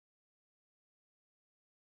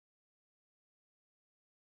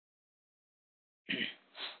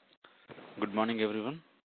Good morning, everyone.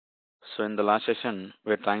 So, in the last session,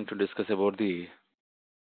 we're trying to discuss about the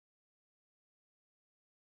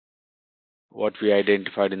what we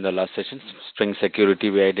identified in the last session, string security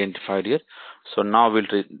we identified here. So now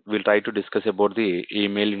we'll try to discuss about the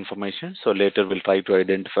email information. So later we'll try to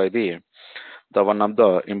identify the one of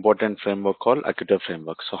the important framework called Actuator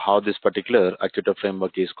framework. So how this particular Actuator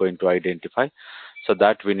framework is going to identify, so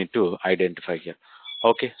that we need to identify here.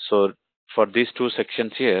 Okay, so for these two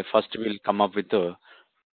sections here, first we'll come up with the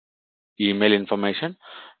email information.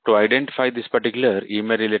 To identify this particular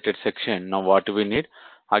email related section, now what we need,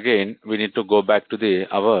 again we need to go back to the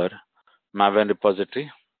our Maven repository.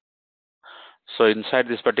 So inside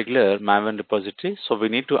this particular Maven repository, so we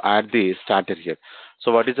need to add the starter here.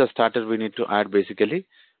 So what is the starter we need to add? Basically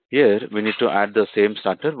here we need to add the same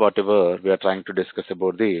starter whatever we are trying to discuss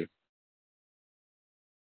about the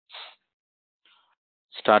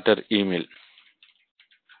starter email.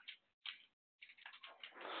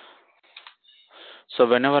 So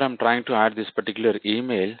whenever I'm trying to add this particular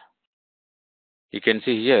email, you can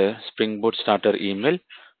see here Spring Boot starter email.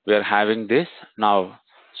 We are having this now.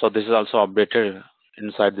 So this is also updated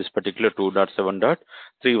inside this particular 2.7.3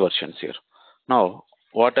 versions here. Now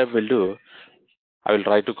what I will do, I will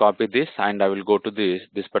try to copy this and I will go to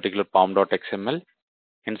this particular pom.xml.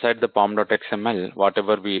 Inside the pom.xml,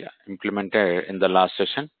 whatever we implemented in the last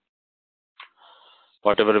session,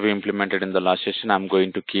 I'm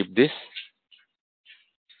going to keep this.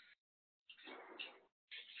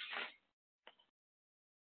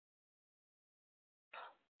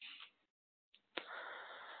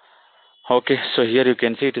 Okay, so here you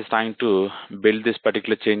can see it is trying to build this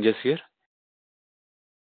particular changes here.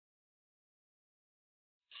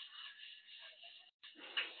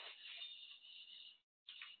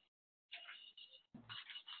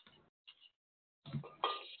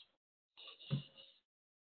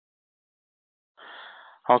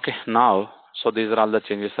 Okay, now, so these are all the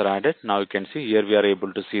changes are added. Now you can see here we are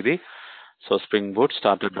able to see the, so Spring Boot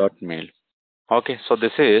starter.mail. Okay, so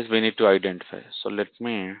this is, we need to identify. So let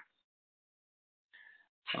me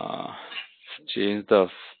uh, change the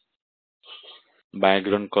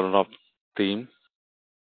background color of theme.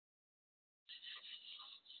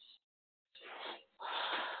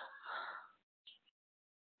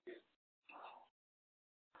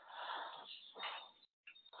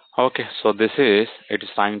 Okay, so this is, it is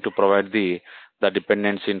trying to provide the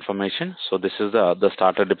dependency information. So this is the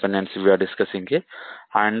starter dependency we are discussing here.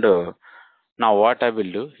 And now what I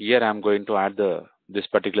will do here, I'm going to add this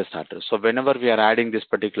particular starter. So whenever we are adding this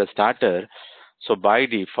particular starter, so by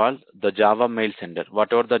default the Java mail sender,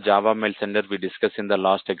 whatever the Java mail sender we discussed in the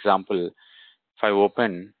last example, if I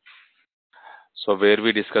open, so where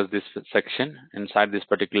we discuss this section inside this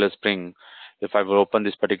particular Spring, if I will open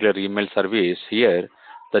this particular email service here,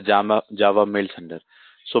 the Java mail sender.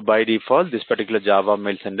 So by default, this particular Java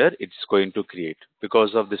mail sender, it's going to create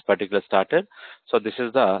because of this particular starter. So this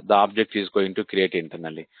is the object is going to create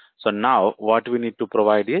internally. So now what we need to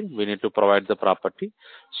provide here, we need to provide the property.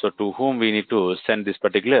 So to whom we need to send this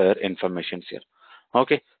particular information here.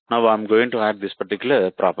 Okay. Now I'm going to add this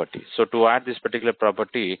particular property. So to add this particular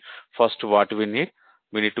property, first what we need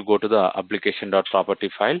to go to the application.property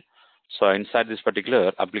file. So inside this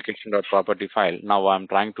particular application.property file, now I'm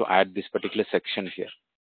trying to add this particular section here.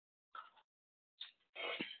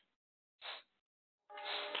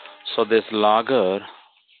 So this logger,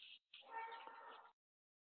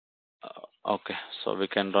 okay, so we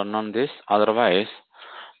can run on this. Otherwise,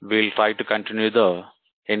 we'll try to continue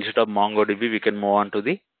instead of MongoDB, we can move on to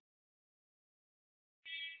the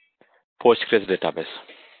Postgres database,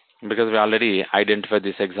 because we already identified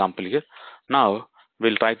this example here. Now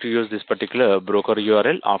we'll try to use this particular broker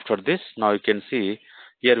URL. After this, now you can see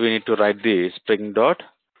here we need to write the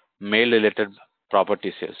spring.mail related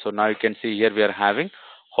properties here. So now you can see here we are having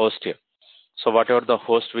host here. So whatever the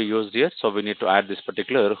host we used here, so we need to add this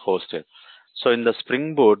particular host here. So in the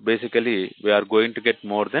Spring Boot, basically we are going to get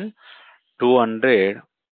more than 200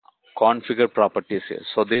 configure properties here.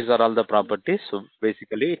 So these are all the properties. So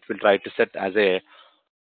basically it will try to set as a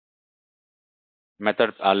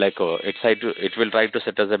method, it will try to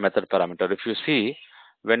set as a method parameter. If you see,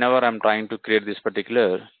 whenever I'm trying to create this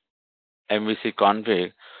particular MVC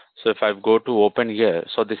config, so if I go to open here,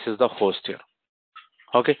 so this is the host here.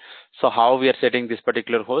 Okay, so how we are setting this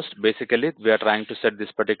particular host? Basically we are trying to set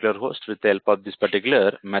this particular host with the help of this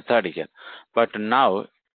particular method here. But now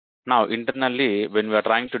internally, when we are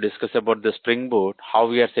trying to discuss about the Spring Boot, how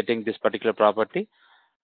we are setting this particular property,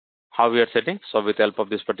 so with the help of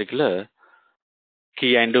this particular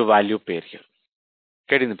key and value pair here.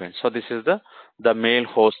 Getting the point. So this is the mail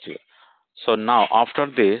host here. So now after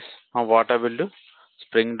this, Now what I will do,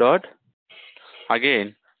 Spring dot,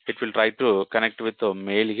 again it will try to connect with the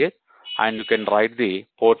mail here, and you can write the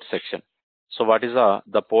port section. So what is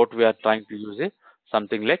the port we are trying to use is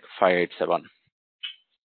something like 587.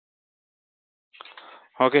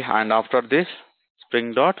 Okay, and after this,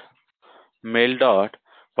 Spring dot mail dot,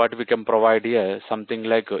 what we can provide here, something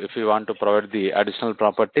like if you want to provide the additional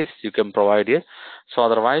properties, you can provide here. So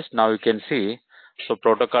otherwise, now you can see, so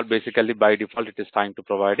protocol basically by default it is trying to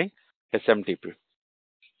providing SMTP.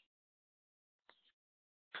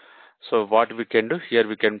 So what we can do here,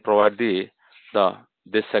 we can provide the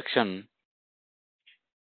this section.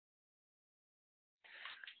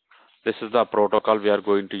 This is the protocol we are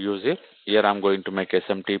going to use here. Here I'm going to make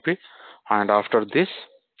SMTP, and after this,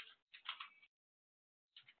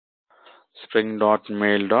 Spring dot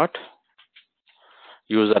mail dot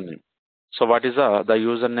username. So what is the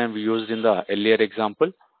username we used in the earlier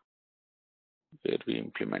example where we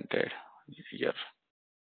implemented here.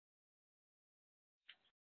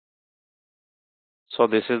 So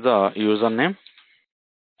this is the username,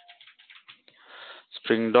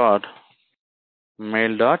 Spring dot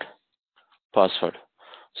mail dot password.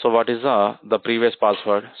 So what is the previous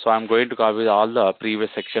password? So I'm going to copy all the previous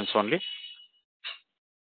sections only.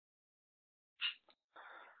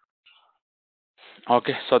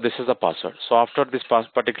 Okay, so this is the password. So after this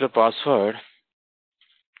particular password,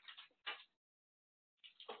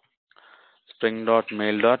 Spring dot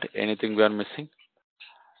mail dot, anything we are missing?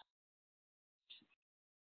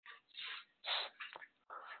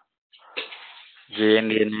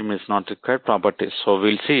 JNA name is not required, properties. So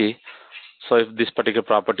we'll see. So if this particular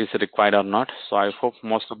property is required or not. So I hope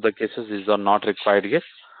most of the cases these are not required yet.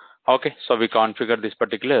 Okay, so we configure this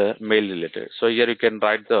particular mail related. So here you can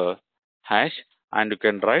write the hash, and you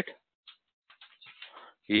can write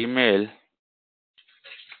email.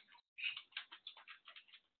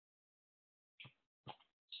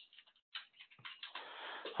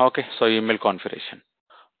 Okay, so email configuration.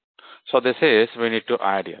 So this is we need to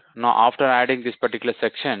add here. Now after adding this particular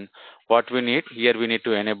section, what we need here, we need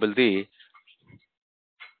to enable the,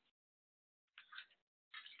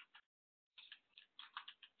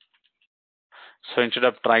 so instead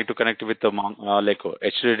of trying to connect with the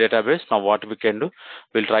HTTP database, now what we can do,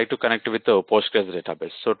 we'll try to connect with the Postgres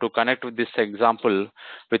database. So to connect with this example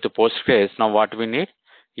with the Postgres, now what we need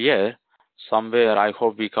here, somewhere I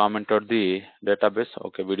hope we commented the database.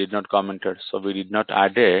 Okay, we did not comment it, so we did not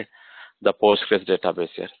add the Postgres database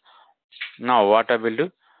here. Now what I will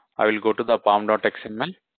do, I will go to the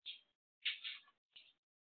pom.xml.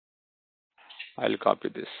 I will copy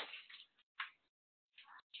this.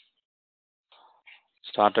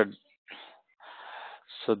 Started.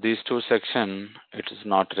 So these two section, it is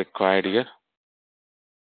not required here.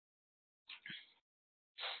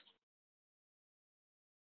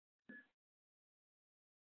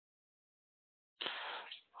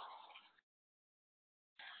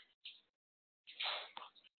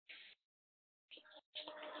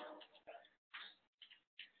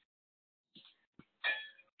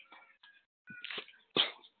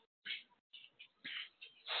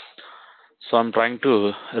 So I'm trying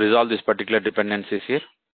to resolve this particular dependencies here.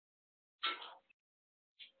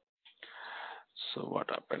 So what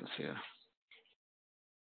happens here?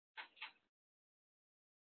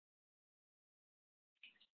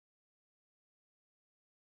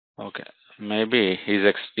 Okay, maybe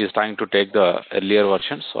he's trying to take the earlier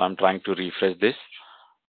version. So I'm trying to refresh this.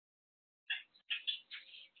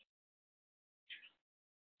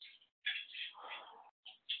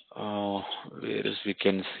 Where is we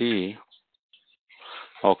can see?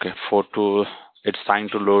 Okay, 4.2. It's trying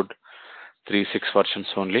to load 3.6 versions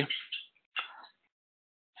only.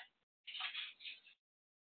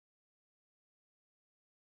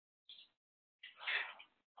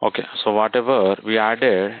 Okay, so whatever we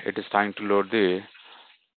added, it is trying to load the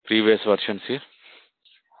previous versions here.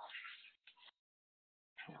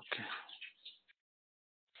 Okay.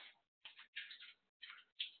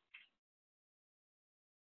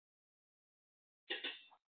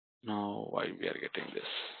 Now why we are getting this?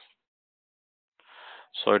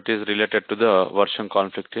 So it is related to the version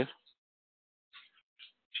conflict here.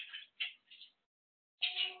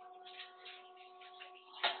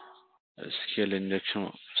 SQL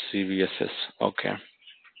injection CVSS. Okay.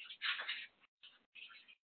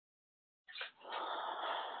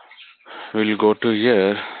 We'll go to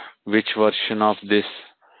here. Which version of this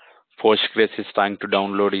Postgres is trying to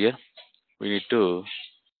download here? We need to.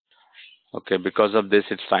 Okay, because of this,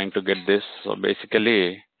 it's trying to get this. So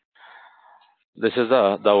basically, this is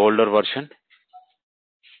the older version.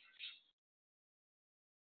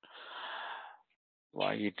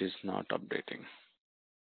 Why it is not updating?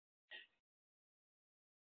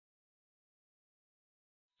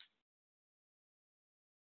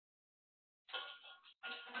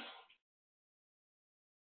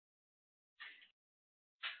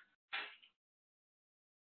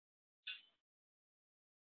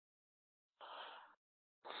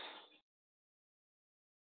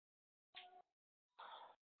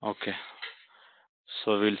 Okay,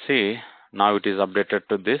 so we'll see now it is updated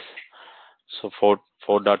to this. So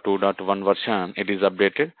 4.2.1 version it is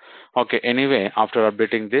updated. Okay, anyway, after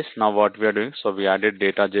updating this, now what we are doing, so we added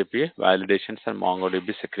data JPA, validations and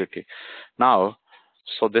MongoDB security. Now,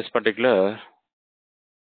 so this particular,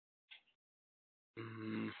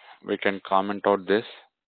 we can comment out this.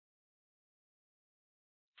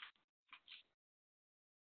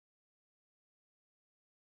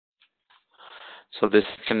 So this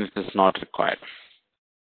section is not required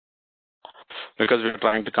because we are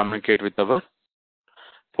trying to communicate with our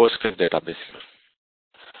Postgres database.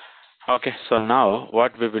 Okay, so now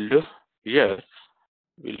what we will do here,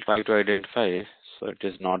 we'll try to identify, so it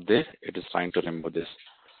is not there, it is trying to remove this.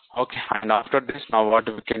 Okay, and after this, now what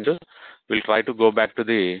we can do, we'll try to go back to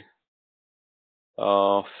the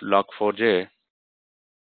log4j.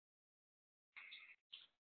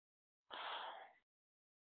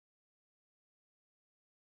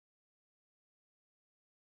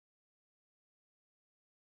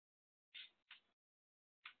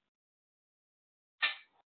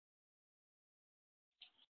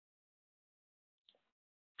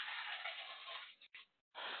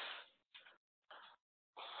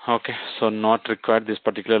 Okay, so not required this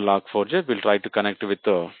particular log4j. We'll try to connect with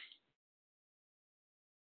the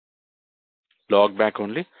log back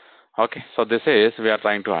only. Okay, so this is we are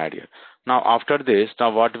trying to add here. Now after this,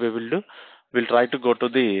 now what we will do, we'll try to go to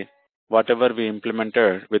the whatever we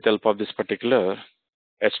implemented with help of this particular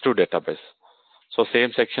H2 database. So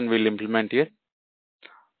same section we'll implement here.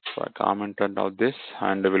 So I commented out this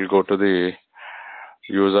and we'll go to the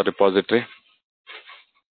user repository.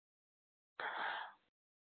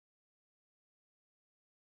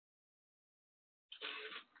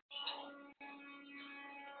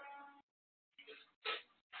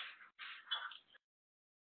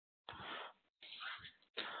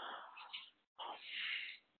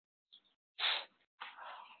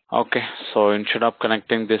 Okay, so instead of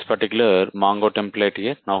connecting this particular Mongo template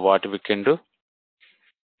here, now what we can do,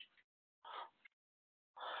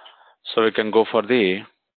 so we can go for the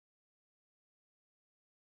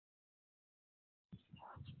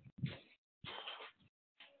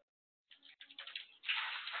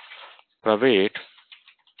private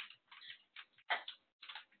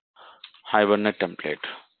Hibernate template.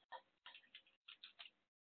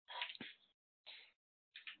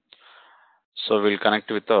 So we'll connect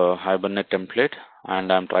with the Hibernate template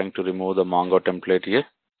and I'm trying to remove the Mongo template here.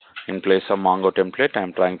 In place of Mongo template,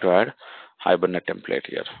 I'm trying to add Hibernate template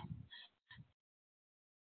here.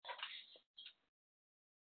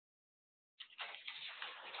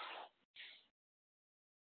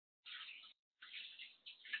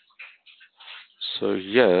 So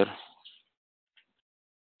here,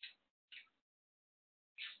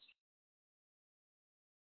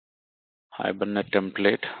 Hibernate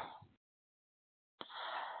template.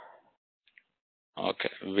 Okay,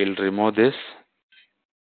 we'll remove this.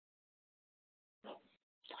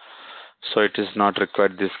 So it is not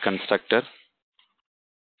required this constructor.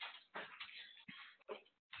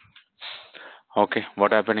 Okay,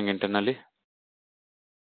 what happening internally?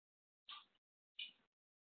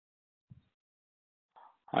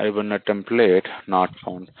 Hibernate template not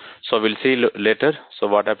found. So we'll see later. So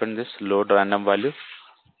what happened is load random value.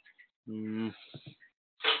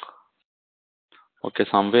 Okay,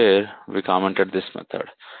 somewhere we commented this method,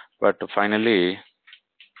 but finally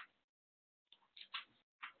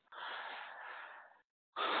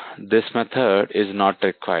this method is not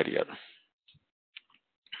required here.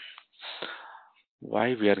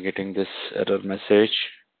 Why we are getting this error message?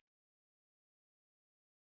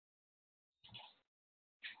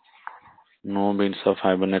 No means of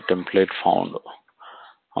Hibernate template found.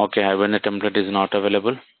 Okay, Hibernate template is not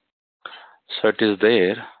available. So it is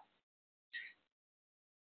there.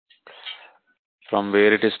 From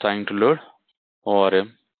where it is trying to load?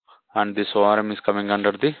 ORM. And this ORM is coming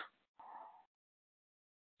under the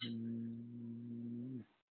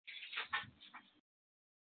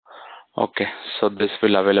okay, so this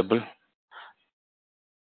will available.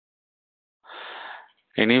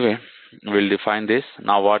 Anyway, we'll define this.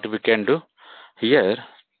 Now what we can do here,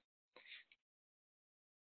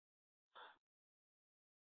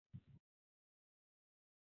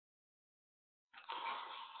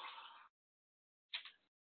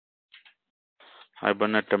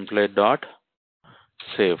 Hibernate template dot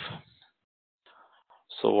save.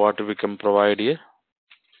 So what we can provide here,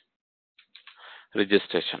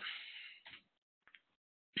 registration.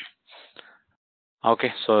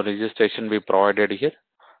 Okay, so registration we provided here,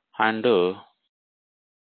 and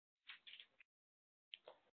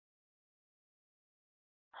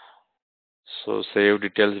so save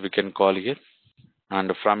details we can call here,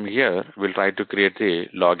 and from here we'll try to create the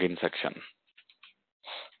login section.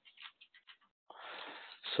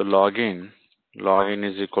 So login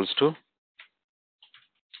is equals to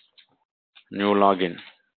new login.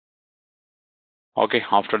 Okay,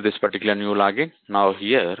 after this particular new login, now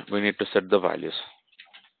here we need to set the values.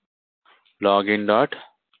 Login dot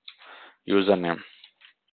username,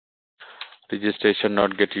 registration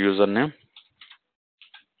dot get username,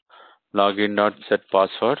 login dot set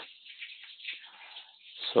password,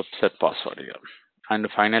 so set password here, and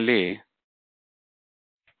finally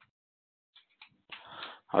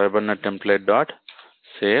template dot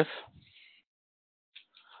save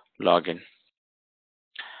login.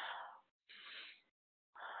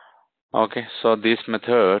 Okay, so these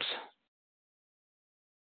methods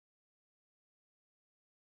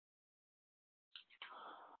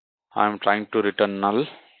I am trying to return null.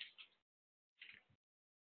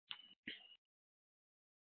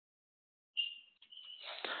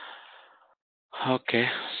 Okay,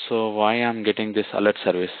 so why I'm getting this alert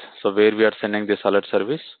service? So where we are sending this alert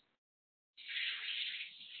service?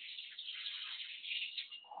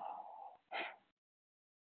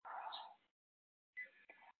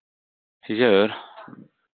 Here,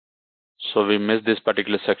 so we missed this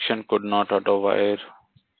particular section, could not auto wire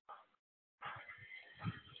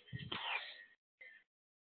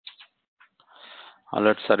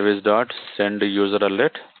alert service dot send user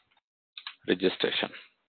alert registration.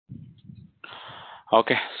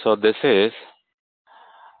 Okay, so this is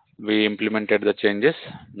we implemented the changes.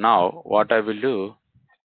 Now what I will do,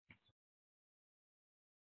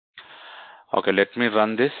 okay, let me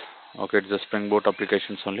run this. Okay, it's the Spring Boot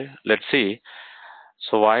applications only. Let's see.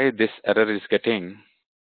 So why this error is getting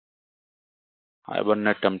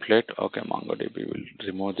Hibernate template. Okay, MongoDB will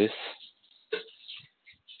remove this.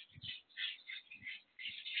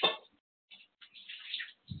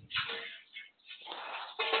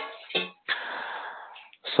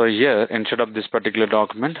 So here, instead of this particular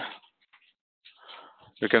document,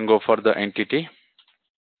 we can go for the entity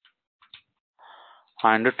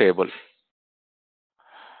and a table.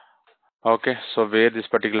 Okay, so where this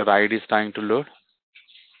particular ID is trying to load,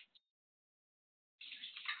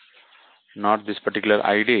 not this particular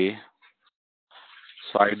ID.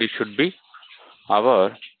 So ID should be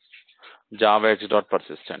our Java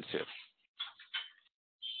X.persistence here.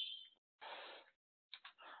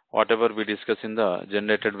 Whatever we discuss in the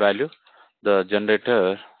generated value, the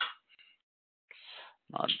generator,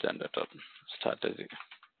 not generator, strategy.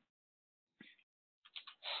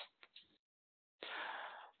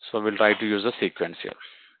 So we'll try to use a sequence here.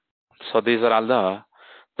 So these are all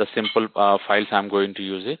the simple files I'm going to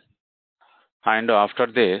use it. And after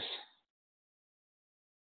this,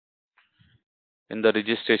 in the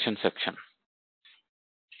registration section,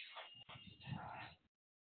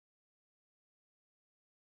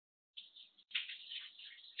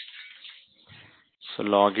 so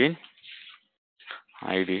login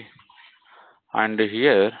ID, and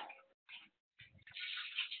here,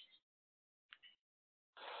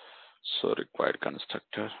 so required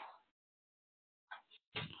constructor,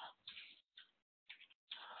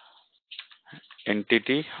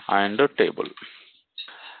 entity and a table.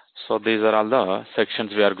 So these are all the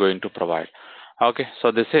sections we are going to provide. Okay,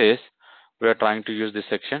 so this is, we are trying to use this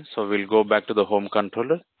section. So we'll go back to the home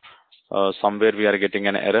controller. Somewhere we are getting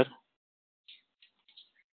an error.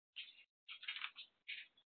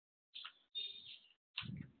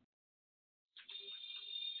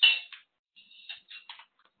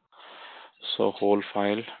 So whole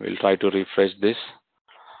file, we'll try to refresh this.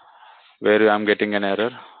 Where I'm getting an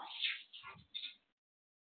error.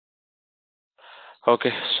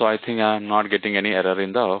 Okay, so I think I'm not getting any error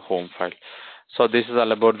in the home file. So this is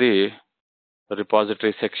all about the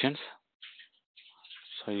repository sections.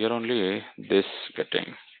 So here only this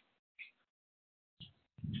getting.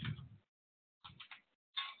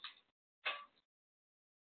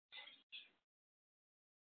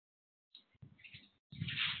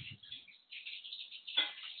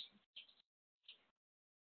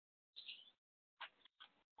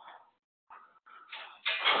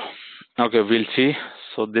 Okay, we'll see.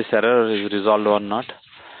 So this error is resolved or not.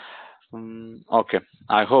 Okay,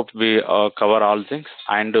 I hope we cover all things,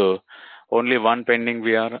 and only one pending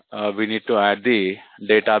we need to add the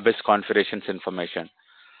database configurations information.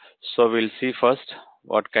 So we'll see first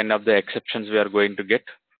what kind of the exceptions we are going to get.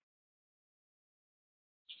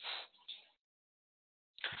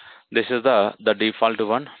 This is the default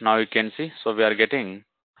one. Now you can see, so we are getting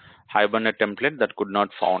Hibernate template that could not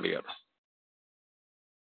found here.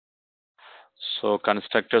 So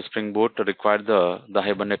constructor Spring Boot required the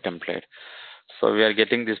Hibernate template. So we are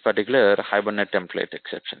getting this particular Hibernate template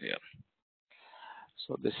exception here.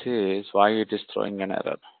 So this is why it is throwing an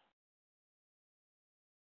error.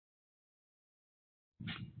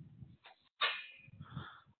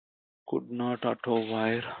 Could not auto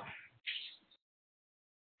wire.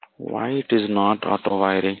 Why it is not auto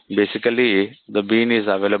wiring? Basically, the bean is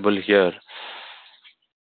available here.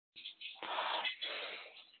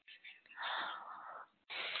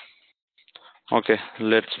 Okay,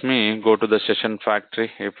 let me go to the session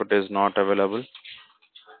factory if it is not available.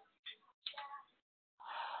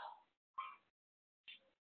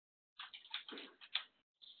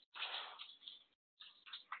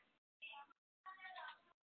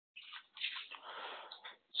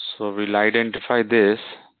 So we'll identify this.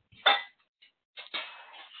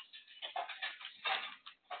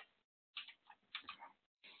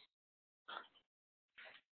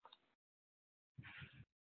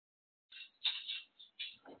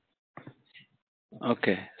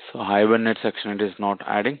 Okay, so Hibernate section it is not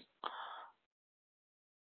adding.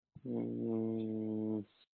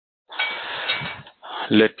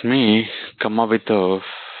 Let me come up with our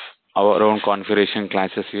own configuration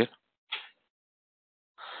classes here.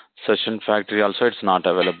 Session factory also it's not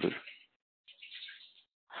available.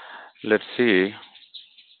 Let's see.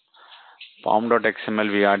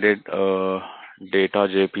 Pom.xml we added data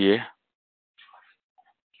JPA.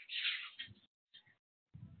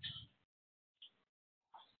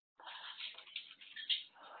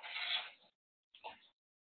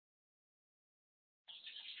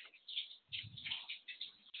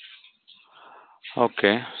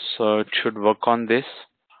 Okay, so it should work on this.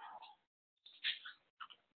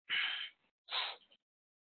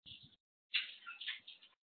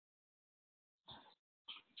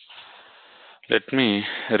 Let me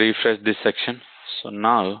refresh this section. So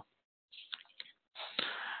now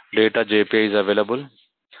data JPA is available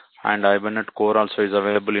and Hibernate core also is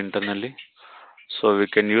available internally. So we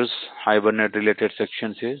can use Hibernate related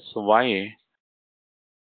sections here. So why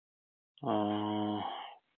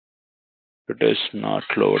it is not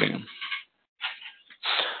loading?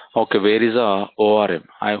 Okay, where is a ORM?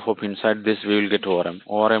 I hope inside this we will get ORM.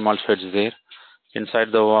 ORM also is there.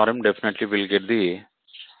 Inside the ORM definitely we'll get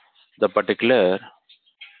the particular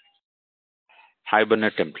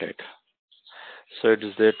Hibernate template. So it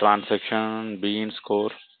is the transaction bean score.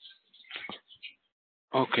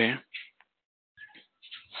 Okay.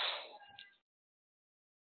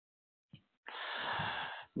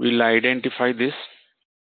 We'll identify this.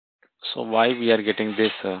 So why we are getting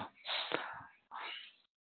this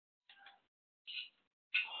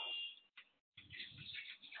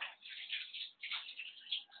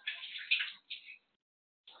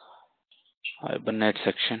Hibernate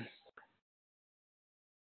section.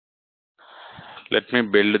 Let me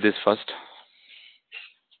build this first.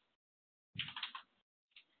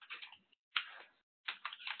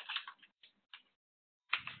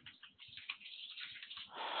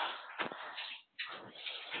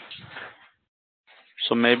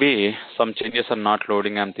 So maybe some changes are not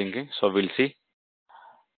loading, I'm thinking. So we'll see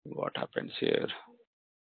what happens here.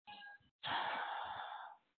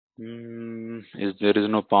 There is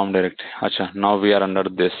no POM directory. Acha, now we are under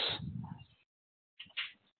this.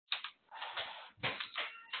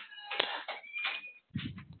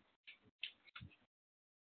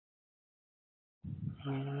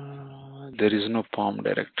 There is no POM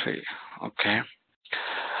directory. Okay.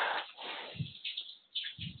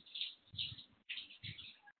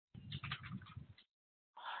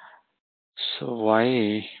 So why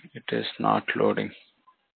it is not loading?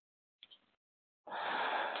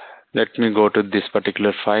 Let me go to this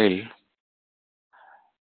particular file.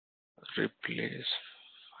 Replace.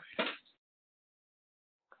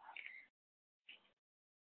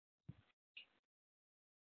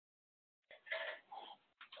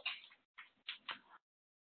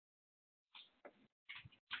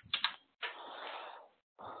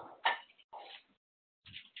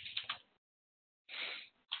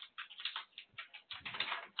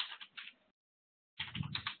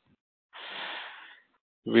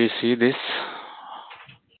 We see this.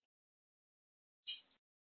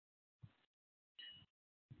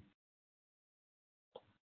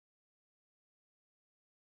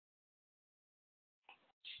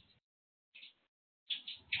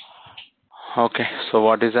 Okay, so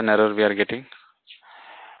what is an error we are getting?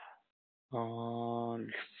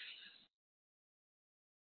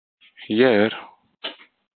 Here,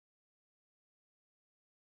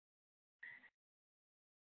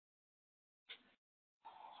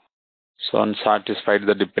 so unsatisfied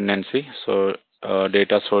the dependency. So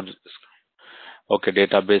data source. Okay,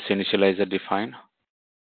 database initializer defined.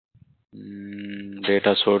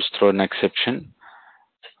 Data source throw an exception.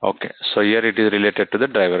 Okay, so here it is related to the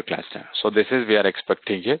driver class name. So this is we are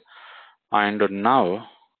expecting here. And now,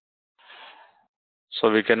 so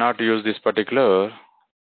we cannot use this particular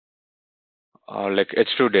like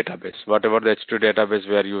H2 database. Whatever the H2 database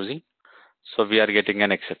we are using, so we are getting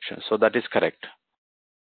an exception. So that is correct.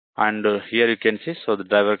 And here you can see, so the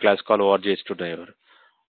driver class call org H2 driver.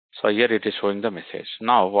 So here it is showing the message.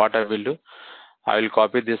 Now what I will do, I will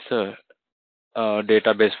copy this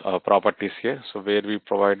database properties here. So where we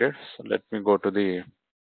provided, so let me go to the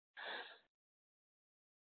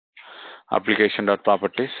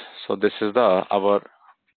application.properties. So this is the our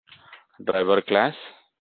driver class.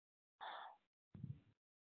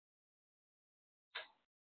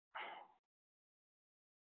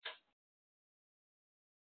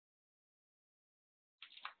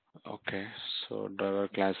 Okay, so driver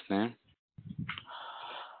class name,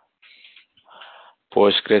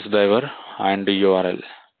 Postgres driver, and the URL.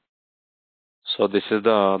 So this is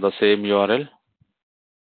the same URL.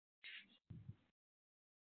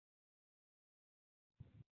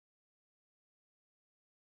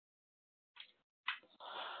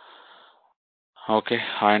 Okay,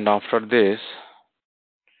 and after this,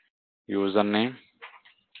 username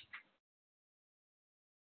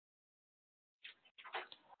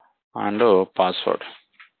and password.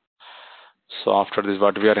 So after this,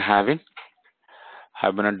 what we are having,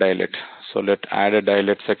 Hibernate dilate. So let's add a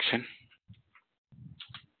dilate section.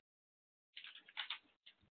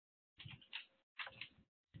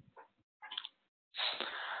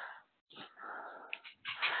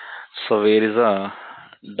 So where is a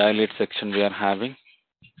dilate section we are having?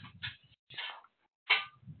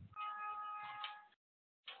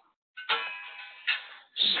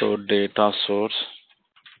 So data source.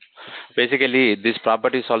 Basically, these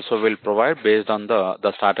properties also will provide based on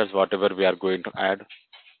the starters whatever we are going to add.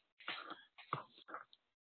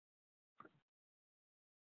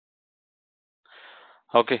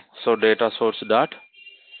 Okay, so data source dot,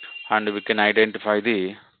 and we can identify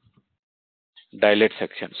the dilate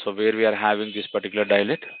section. So where we are having this particular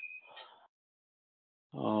dilate.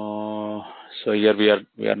 So here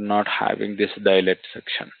we are not having this dilate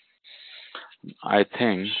section. I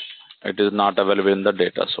think it is not available in the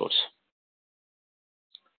data source.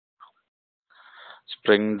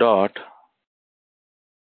 Spring dot.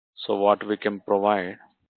 So what we can provide,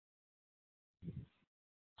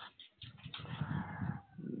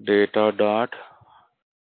 data dot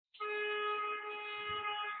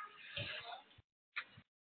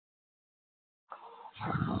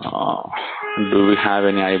uh, do we have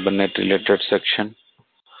any Hibernate related section?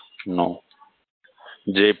 No.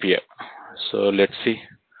 JPA. So let's see.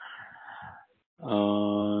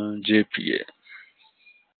 JPA.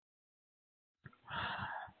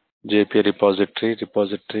 JPA repository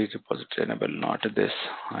enable, not this.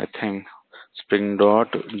 I think Spring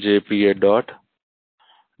dot JPA dot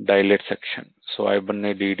dilate section. So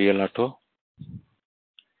Hibernate DDL auto,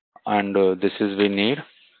 and this is we need.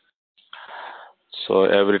 So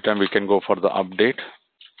every time we can go for the update.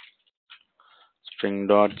 Spring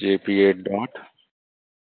dot JPA dot,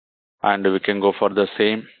 and we can go for the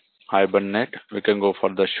same Hibernate. We can go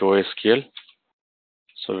for the show SQL.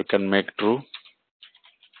 So we can make true,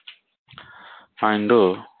 and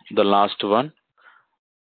the last one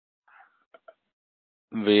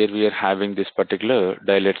where we are having this particular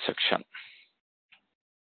dilate section.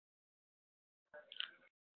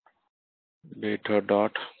 Data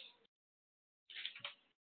dot.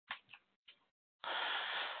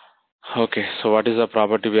 Okay, so what is the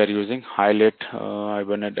property we are using? Highlight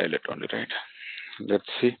Hibernate dilate only, right? Let's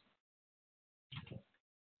see.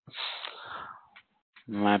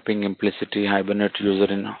 Mapping implicity Hibernate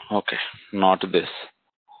user in. Okay, not this.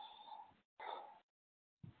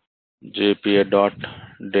 JPA dot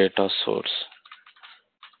data source.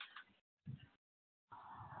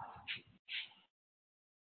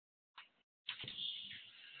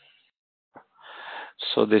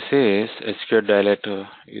 So this is SQL dilate,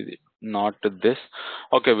 not this.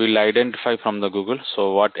 Okay, we'll identify from the Google.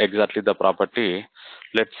 So what exactly the property?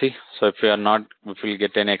 Let's see. So if we are not, if we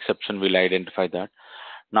get an exception, we'll identify that.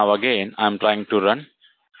 Now again, I'm trying to run.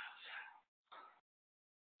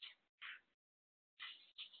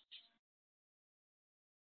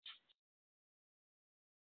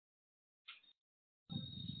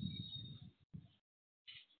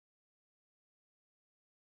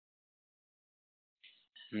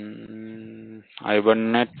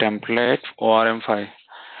 Hibernate template ORM5.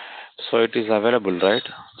 So it is available, right?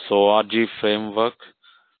 So ORG framework,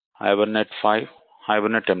 Hibernate 5,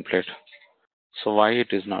 Hibernate template. So why it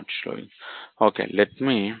is not showing? Okay, let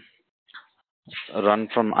me run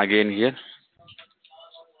from again here.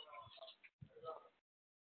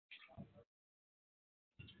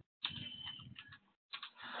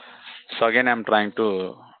 So again, I'm trying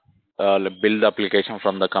to build the application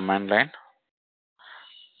from the command line.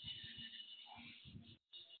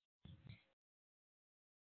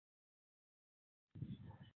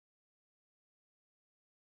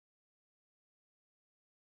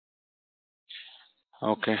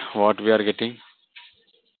 Okay, what we are getting?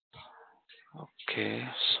 Okay,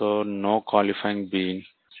 so no qualifying being.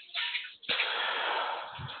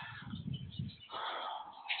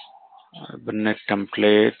 Net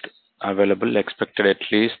template available, expected at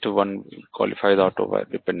least one qualified auto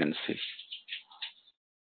dependency.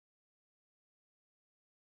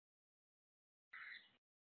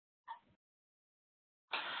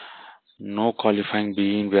 No qualifying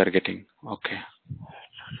being we are getting. Okay,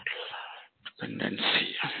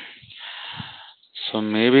 dependency. So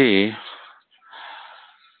maybe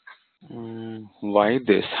why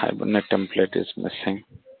this Hibernate template is missing?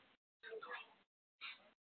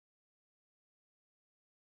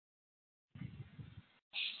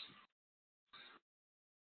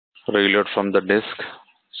 Reload from the disk.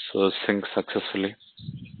 So sync successfully.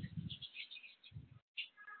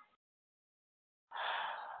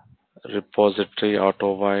 Repository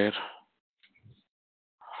autowire.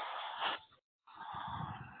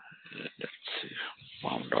 Let's see.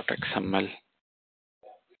 Form.xml.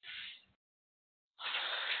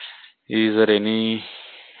 Is there any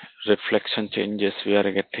reflection changes we are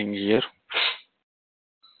getting here?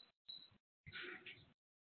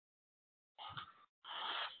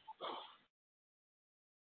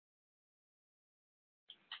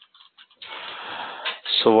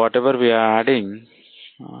 So whatever we are adding,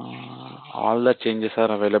 all the changes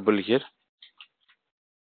are available here.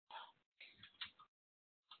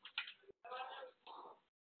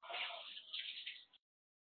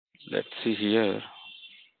 Let's see here.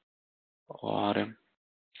 ORM.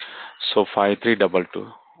 So 5322.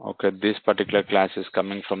 Okay, this particular class is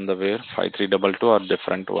coming from the where? 5322 or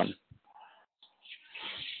different one?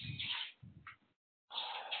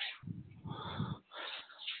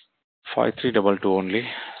 5322 only.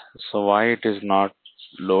 So why it is not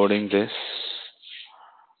loading this?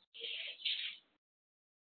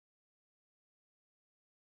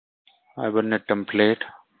 Hibernate template.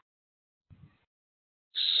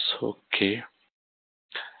 So, okay.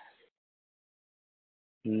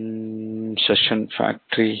 Session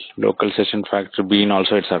factory, local session factory bean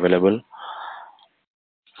also it's available.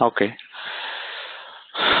 Okay.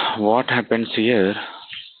 What happens here?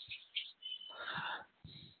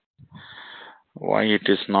 Why it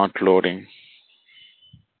is not loading?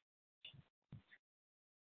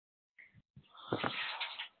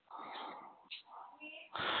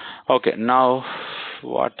 Okay, now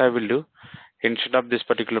what I will do, instead of this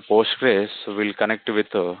particular Postgres, we'll connect with,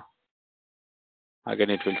 again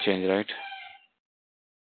it will change, right?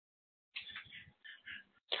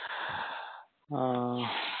 Uh,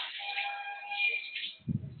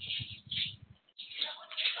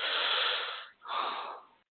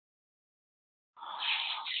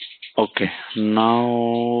 okay,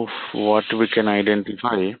 now what we can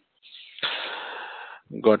identify,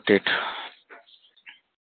 got it.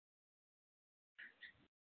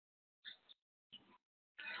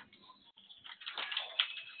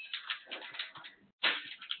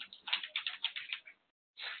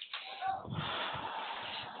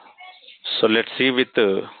 So let's see with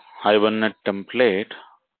the Hibernate template.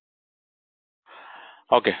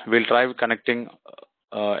 Okay, we'll try connecting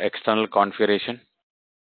external configuration.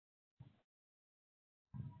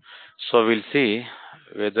 So we'll see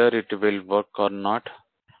whether it will work or not.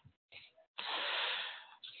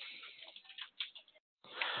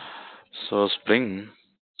 So Spring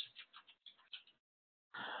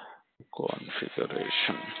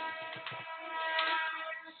configuration.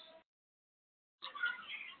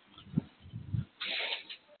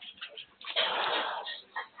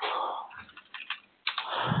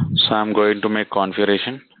 So I'm going to make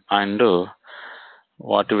configuration, and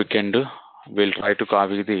what we can do, we'll try to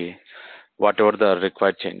copy the whatever the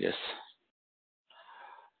required changes.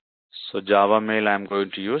 So Java mail I'm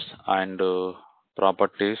going to use, and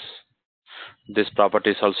properties. This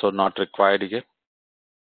property is also not required here.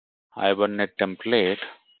 Hibernate template,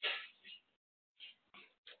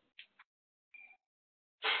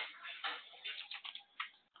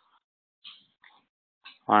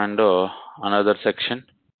 and another section,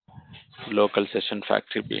 local session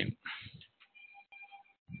factory bean.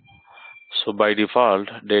 So by default,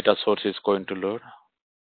 data source is going to load.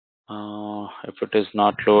 If it is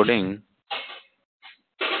not loading,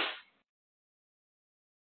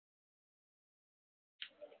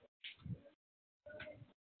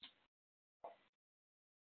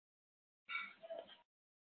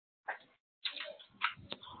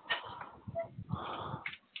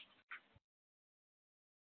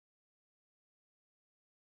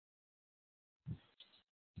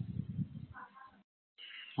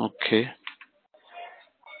 Okay.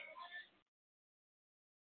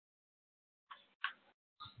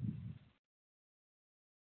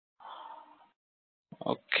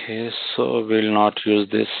 Okay, so we'll not use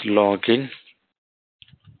this login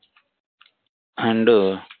and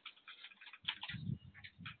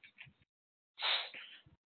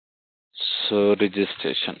so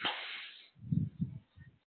registration.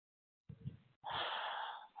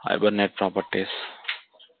 Hibernate properties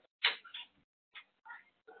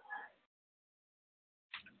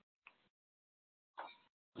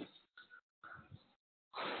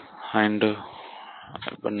and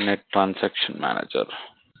Hibernate transaction manager.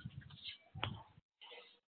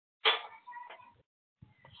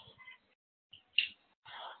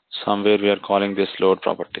 Somewhere we are calling this load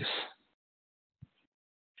properties.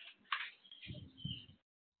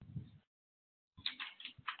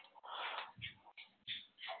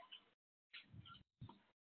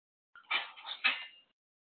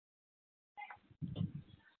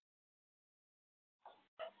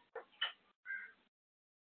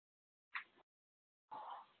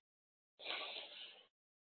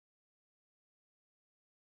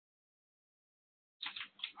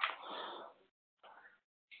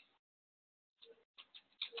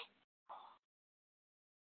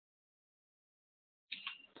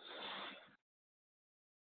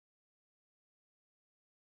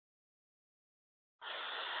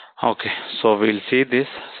 Okay, so we'll see this.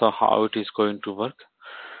 So how it is going to work.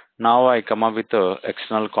 Now I come up with a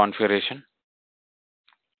external configuration.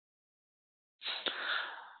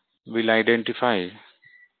 We'll identify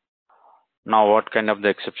now what kind of the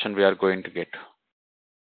exception we are going to get.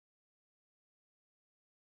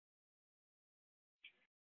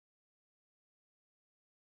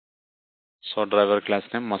 So driver class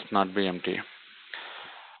name must not be empty.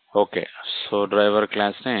 Okay, so driver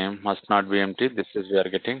class name must not be empty. This is we are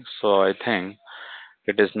getting. So I think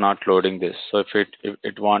it is not loading this. So if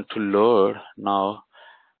it want to load now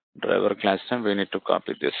driver class name, we need to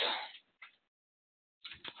copy this.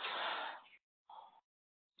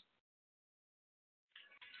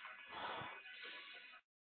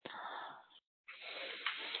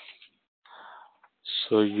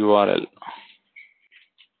 So URL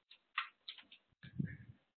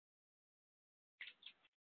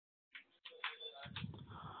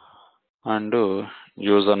and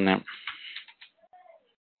username.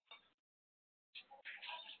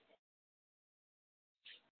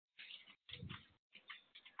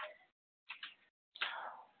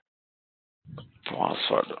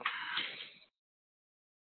 Password.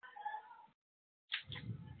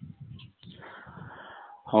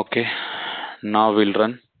 Okay, now we'll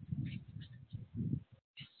run.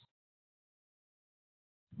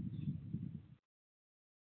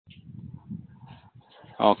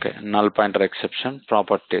 Okay, null pointer exception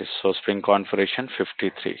properties. So Spring configuration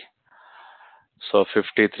 53. So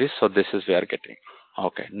 53. So this is we are getting.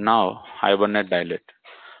 Okay, now Hibernate dilate.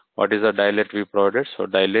 What is the dilate we provided? So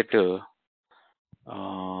dilate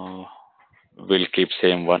will keep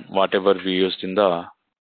same one whatever we used in the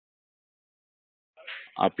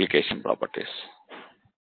application properties.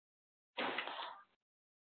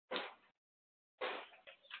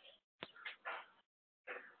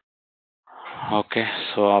 Okay,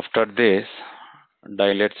 so after this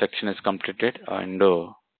dilate section is completed and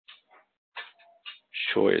show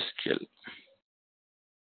SQL.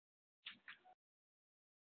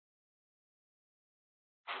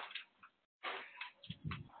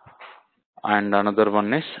 And another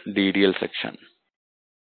one is DDL section.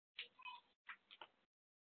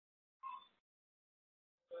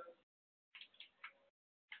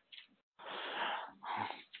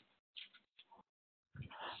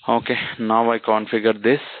 Okay, now I configure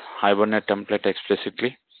this Hibernate template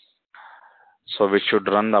explicitly. So we should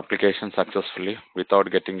run the application successfully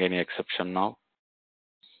without getting any exception now.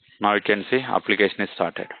 Now you can see application is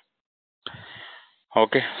started.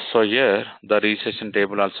 Okay, so here the registration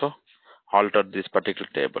table also altered this particular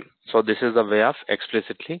table. So this is the way of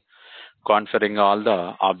explicitly configuring all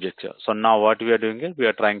the objects here. So now what we are doing is we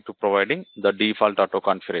are trying to providing the default auto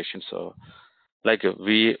configuration. So like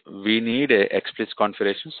we need a explicit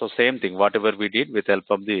configuration. So same thing, whatever we did with help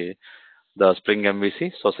of the Spring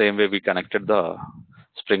MVC. So same way we connected the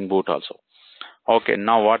Spring Boot also. Okay,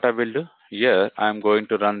 now what I will do here, I am going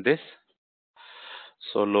to run this.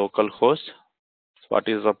 So localhost, what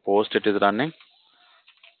is the post it is running?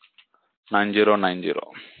 9090.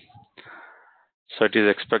 So it is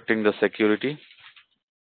expecting the security,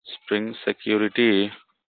 Spring security.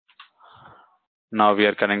 Now we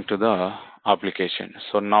are connecting to the application.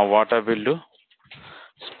 So now what I will do,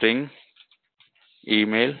 Spring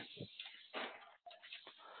email,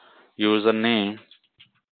 username,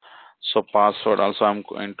 So password also I'm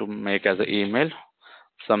going to make as an email,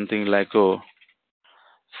 something like a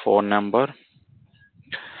phone number.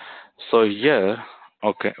 So here,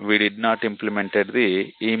 okay, we did not implemented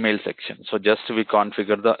the email section. So just we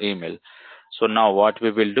configure the email. So now what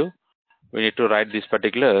we will do, we need to write this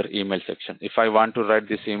particular email section. If I want to write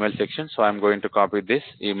this email section, so I'm going to copy this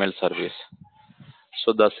email service.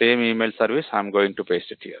 So the same email service, I'm going to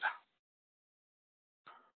paste it here.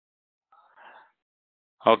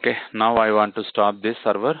 Okay, now I want to stop this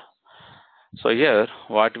server. So here,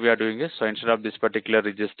 what we are doing is, so instead of this particular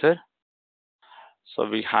register, so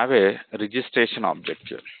we have a registration object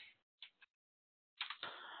here.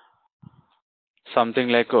 Something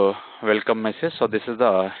like a welcome message. So this is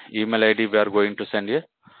the email ID we are going to send here.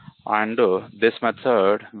 And this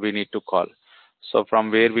method we need to call. So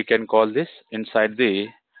from where we can call this? Inside the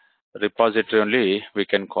repository only we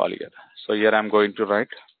can call here. So here I'm going to write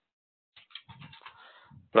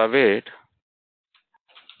private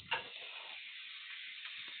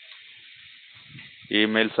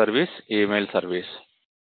email service,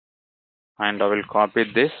 and I will copy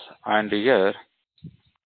this, and here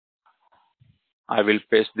I will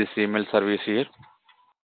paste this email service here.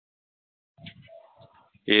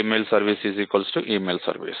 Email service is equals to email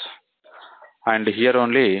service, and here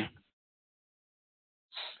only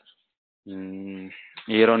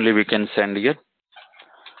we can send here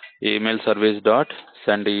email service dot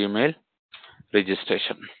send email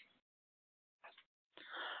registration.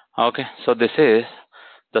 Okay, so this is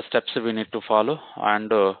the steps we need to follow,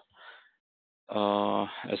 and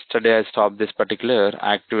yesterday I stopped this particular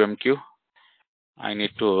ActiveMQ. I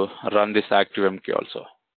need to run this ActiveMQ also.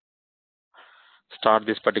 Start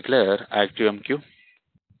this particular ActiveMQ.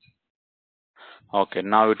 Okay,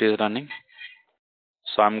 now it is running.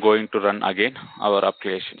 So I'm going to run again our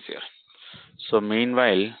applications here. So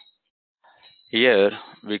meanwhile, here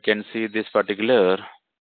we can see this particular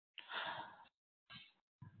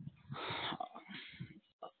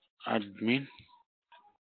admin.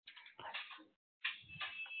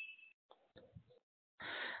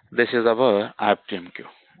 This is our ActiveMQ.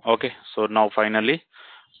 Okay, so now finally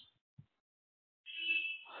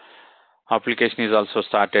application is also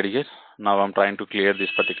started here. Now I'm trying to clear this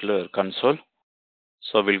particular console.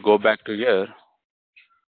 So we'll go back to here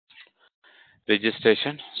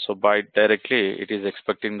registration. So by directly it is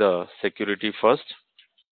expecting the security first,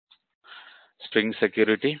 string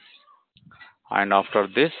security, and after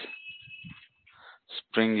this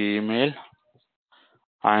string email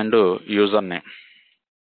and username,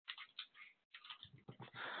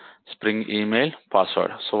 string email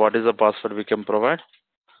password. So what is the password we can provide?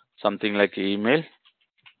 Something like email,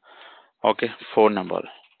 okay, phone number,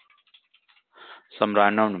 some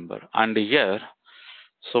random number, and here,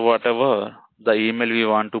 so whatever the email we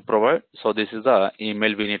want to provide, so this is the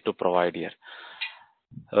email we need to provide here.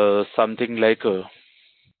 Something like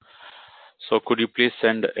so could you please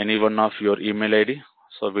send any one of your email ID?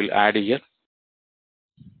 So we'll add here.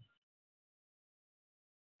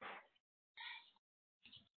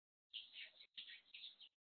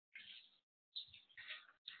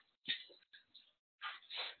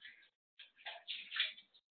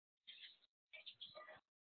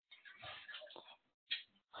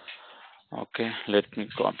 Okay, let me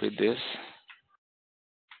copy this.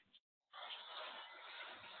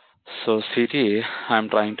 So city, I'm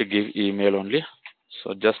trying to give email only.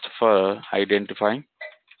 So just for identifying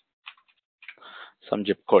some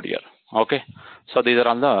zip code here. Okay, so these are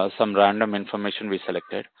all the some random information we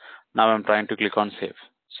selected. Now I'm trying to click on save.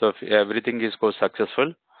 So if everything is go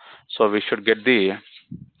successful, so we should get the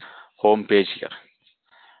home page here.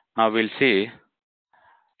 Now we'll see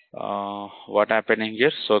what happening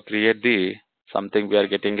here. So create the something, we are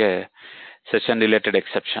getting a session related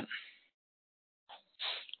exception.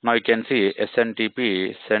 Now you can see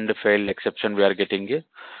SNTP send failed exception we are getting here.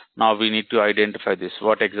 Now we need to identify this,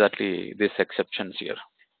 what exactly this exceptions here.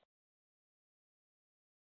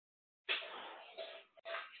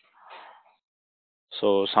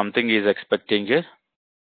 So something is expecting here.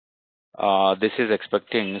 This is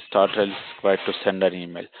expecting start else required to send an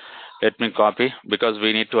email. Let me copy, because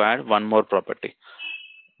we need to add one more property.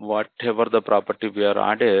 Whatever the property we are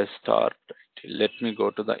added, start. Let me go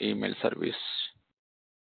to the email service.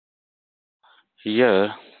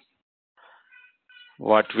 Here,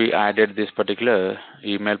 what we added this particular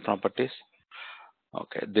email properties.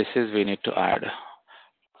 Okay, this is we need to add.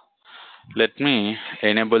 Let me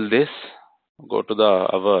enable this. Go to the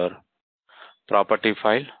our property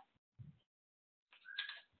file.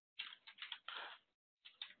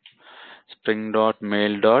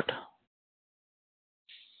 Spring.mail.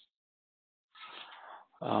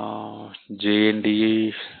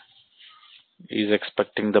 JND is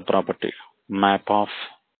expecting the property map of.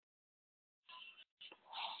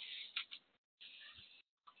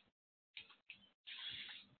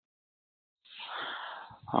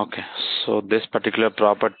 Okay, so this particular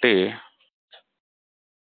property,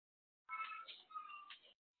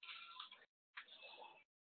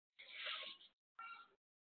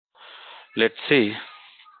 let's see.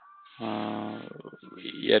 Uh,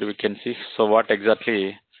 Here we can see. So what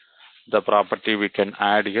exactly the property we can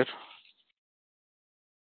add here?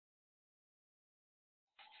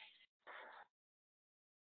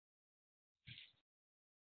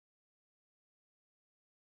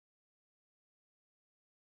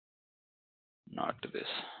 Not this.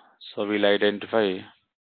 So we'll identify.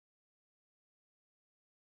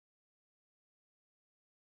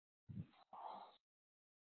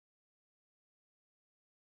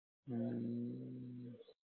 Hmm,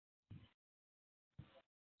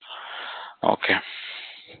 Okay.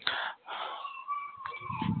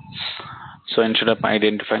 So instead of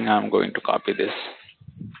identifying, I'm going to copy this.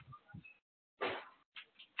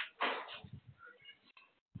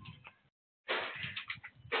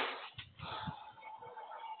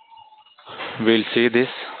 We'll see this.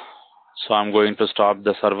 So I'm going to stop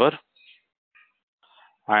the server,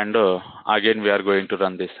 and again we are going to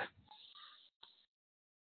run this.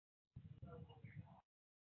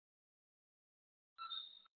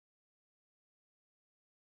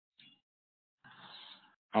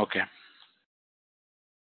 Okay.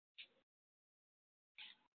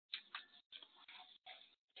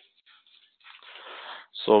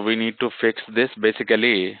 So we need to fix this.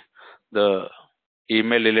 Basically, the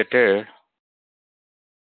email related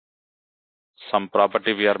some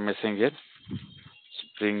property we are missing here.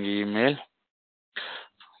 Spring email,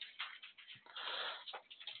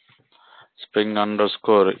 spring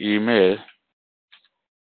underscore email,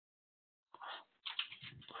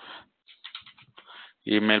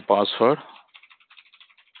 email password,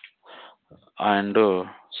 and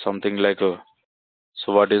something like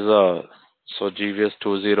so what is so GVS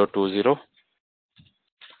 2020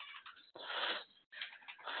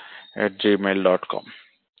 at gmail.com.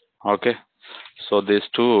 Okay. So these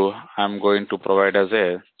two I'm going to provide as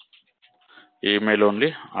a email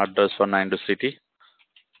only, address for 9 city,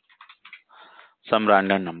 some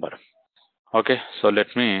random number. Okay. So let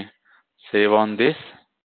me save on this,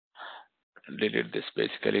 delete this,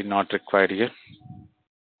 basically not required here.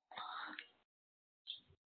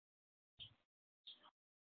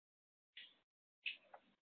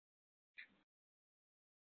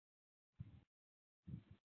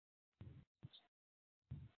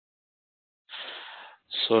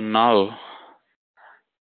 So now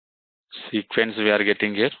sequence we are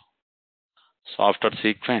getting here. So after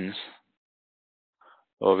sequence,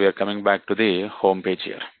 we are coming back to the home page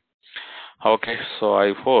here. Okay, so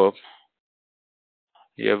I hope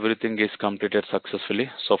everything is completed successfully.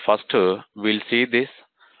 So first we'll see this.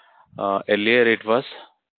 Earlier it was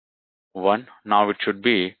 1, now it should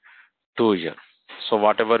be 2 here. So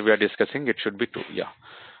whatever we are discussing, it should be 2. Yeah.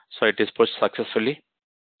 So it is pushed successfully.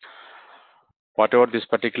 Whatever this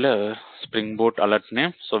particular Spring Boot alert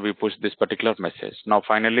name, so we push this particular message. Now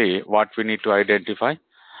finally, what we need to identify?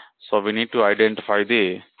 So we need to identify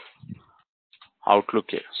the Outlook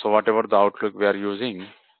here. So whatever the Outlook we are using,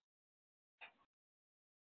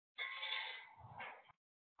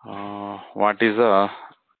 what is the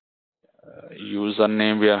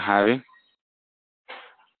username we are having?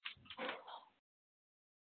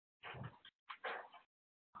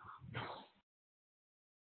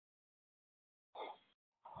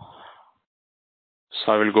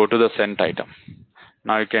 So I will go to the sent item.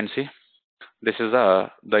 Now you can see this is the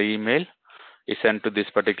email is sent to this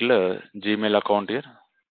particular Gmail account here.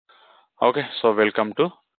 Okay, so welcome to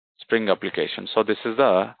Spring application. So this is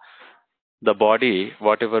the body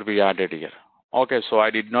whatever we added here. Okay, so I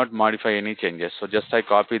did not modify any changes. So just I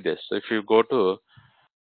copy this. So if you go to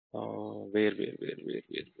where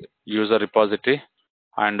user repository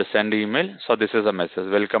and send email. So this is a message.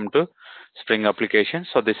 Welcome to Spring application.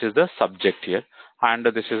 So this is the subject here, and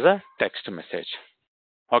this is a text message.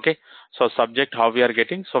 Okay. So subject how we are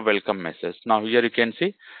getting. So welcome message. Now here you can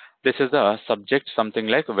see this is the subject, something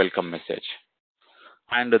like welcome message,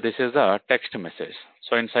 and this is a text message.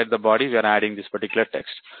 So inside the body we are adding this particular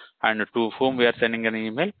text, and to whom we are sending an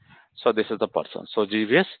email. So this is the person. So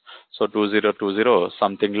GVS, so 2020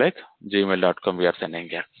 something like gmail.com we are sending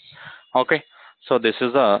here. Okay. So this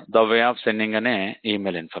is the way of sending an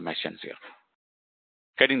email information here.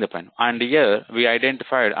 Getting the point. And here we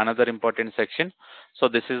identified another important section. So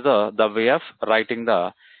this is the way of writing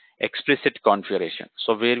the explicit configuration.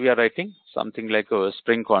 So where we are writing something like a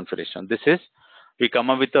Spring configuration. This is we come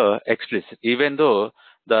up with a explicit, even though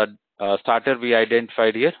the starter we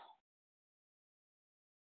identified here.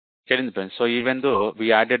 Getting the point. So even though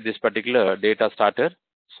we added this particular data starter,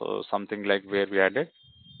 so something like where we added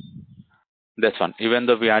this one, even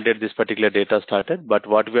though we added this particular data starter, but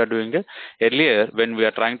what we are doing is earlier when we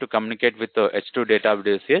are trying to communicate with the H2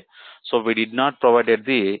 database here, so we did not provided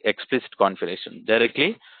the explicit configuration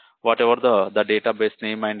directly. Whatever the database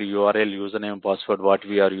name and URL, username, password, what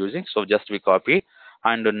we are using, so just we copy,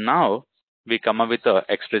 and now we come up with the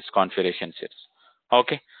explicit configurations here.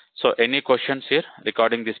 Okay. So any questions here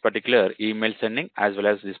regarding this particular email sending as well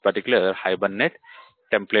as this particular Hibernate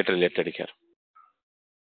template related here?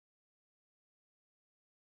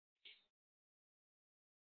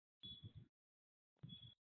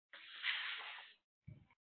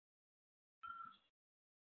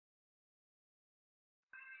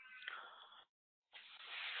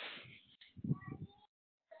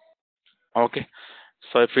 Okay.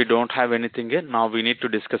 So if we don't have anything here, now we need to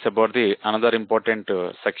discuss about the another important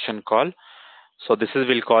section call. So this is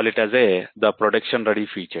we'll call it as a the production ready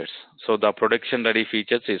features. So the production ready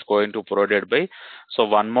features is going to provided by so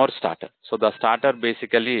one more starter. So the starter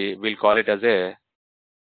basically we'll call it as a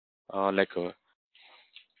like a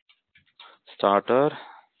starter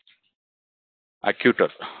Actuator.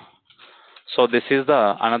 So this is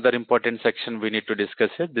the another important section we need to discuss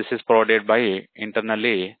here. This is provided by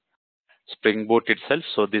internally Spring Boot itself.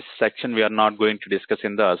 So this section we are not going to discuss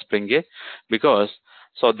in the Spring A, because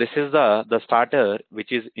so this is the starter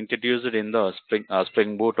which is introduced in the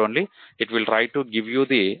Spring Boot only. It will try to give you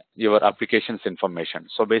the your applications information.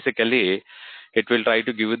 So basically, it will try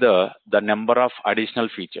to give you the number of additional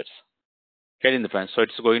features. Okay, in the plan. So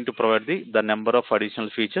it's going to provide the number of additional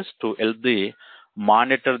features to help the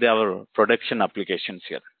monitor our production applications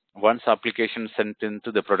here. Once application sent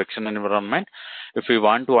into the production environment, if we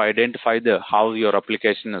want to identify the how your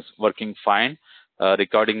application is working fine,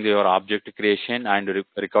 recording your object creation and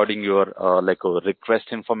recording your request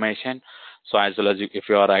information. So as well as if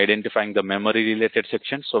you are identifying the memory related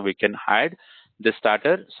section, so we can add the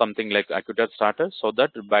starter, something like Actuator starter, so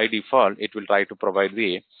that by default it will try to provide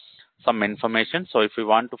the some information. So if we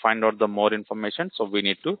want to find out the more information, so we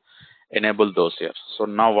need to enable those here. So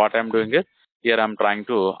now what I'm doing is here I'm trying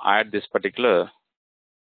to add this particular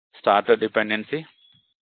starter dependency.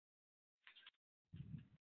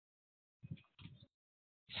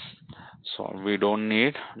 So we don't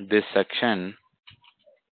need this section.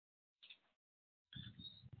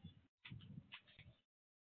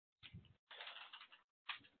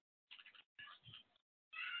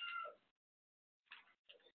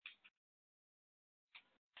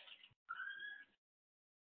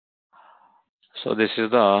 So this is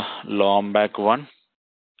the long back one,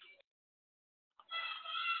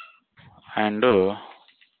 and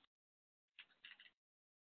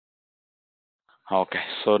okay,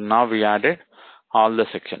 so now we added all the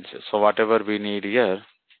sections here. So whatever we need here,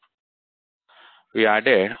 we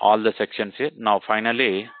added all the sections here. Now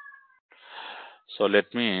finally, so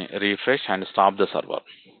let me refresh and stop the server.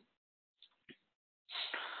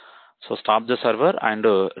 So stop the server and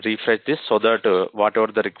refresh this, so that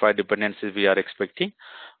whatever the required dependencies we are expecting,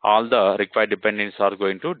 all the required dependencies are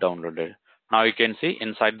going to download it. Now you can see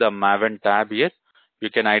inside the Maven tab here, you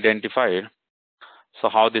can identify so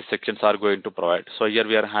how these sections are going to provide. So here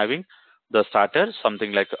we are having the starter,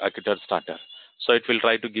 something like Actuator starter. So it will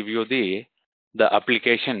try to give you the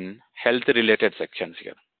application health related sections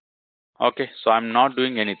here. Okay, so I'm not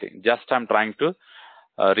doing anything, just I'm trying to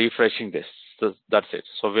refreshing this. So that's it.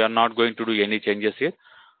 So we are not going to do any changes here.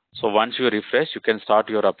 So once you refresh, you can start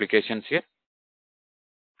your applications here.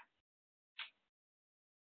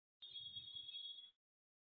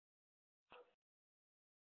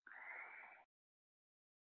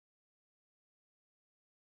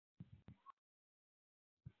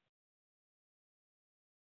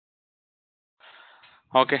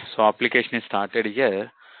 Okay, so application is started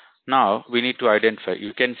here. Now we need to identify.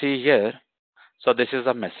 You can see here. So this is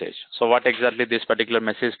a message. So what exactly this particular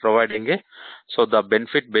message is providing is, so the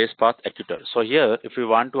benefit base path Actuator. So here, if we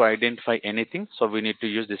want to identify anything, so we need to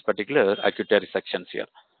use this particular Actuator sections here.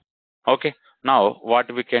 Okay. Now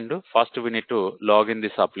what we can do, first we need to log in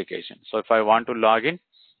this application. So if I want to log in,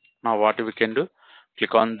 now what we can do,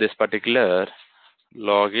 click on this particular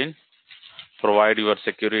login, provide your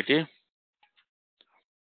security.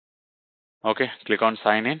 Okay, click on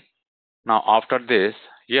sign in. Now after this,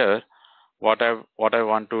 here what I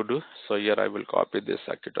want to do, so here I will copy this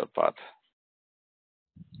Actuator path.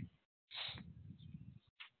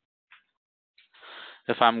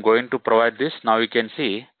 If I'm going to provide this, now you can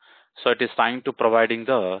see, so it is trying to providing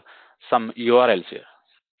the some URLs here.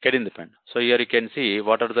 Getting the point. So here you can see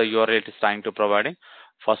what are the URL it is trying to providing.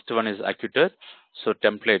 First one is Actuator, so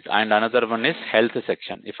template, and another one is health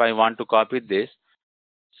section. If I want to copy this,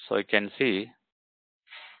 so you can see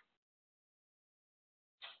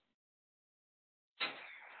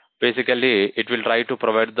basically it will try to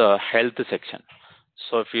provide the health section.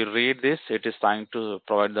 So if you read this, it is trying to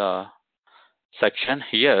provide the section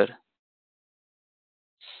here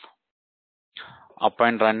up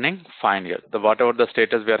and running fine here. The whatever the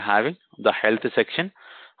status we are having, the health section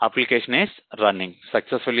application is running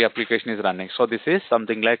successfully. Application is running. So this is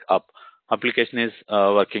something like up. Application is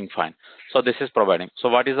working fine. So this is providing. So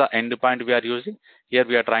what is the endpoint we are using? Here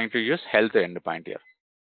we are trying to use health endpoint here.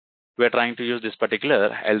 We are trying to use this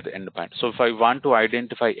particular health endpoint. So if I want to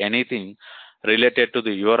identify anything related to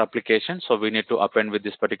the your application, so we need to append with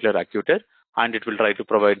this particular Actuator, and it will try to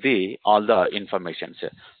provide the all the information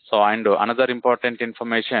here. So and another important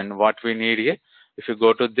information what we need here, if you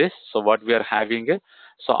go to this, so what we are having here,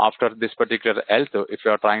 so after this particular health, if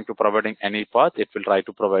you are trying to providing any path, it will try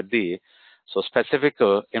to provide the so specific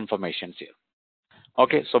information here.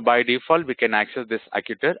 Okay, so by default, we can access this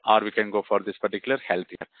Actuator, or we can go for this particular health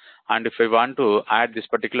here. And if we want to add this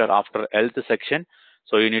particular after health section,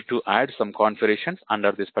 so you need to add some configurations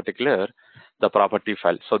under this particular the property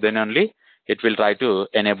file. So then only it will try to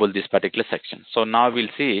enable this particular section. So now we'll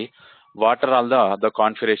see what are all the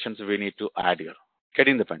configurations we need to add here.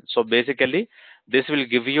 Getting the point. So basically, this will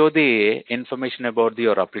give you the information about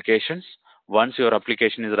your applications once your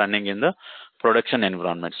application is running in the production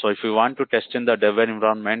environment. So if you want to test in the dev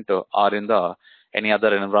environment or in the any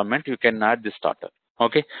other environment, you can add this starter.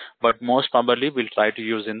 Okay, but most probably we'll try to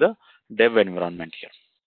use in the dev environment here.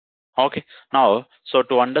 Okay, now so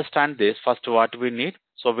to understand this, first what we need,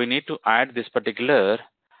 so we need to add this particular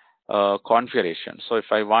configuration. So if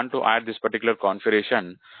I want to add this particular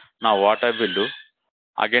configuration, now what I will do,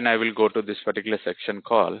 again I will go to this particular section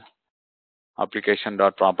called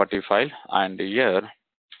application.property file, and here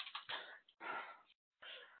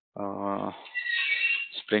uh,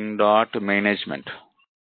 spring dot management.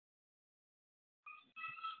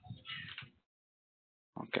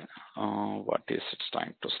 Okay, what is it's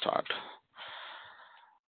time to start?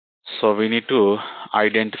 So we need to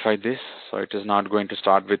identify this. So it is not going to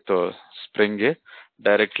start with spring here.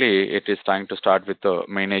 Directly it is trying to start with the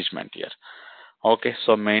management here. Okay,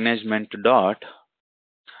 so management dot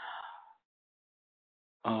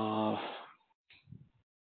uh,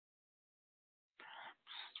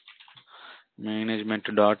 management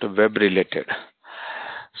dot web related.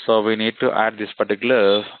 So we need to add this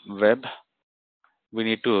particular web. We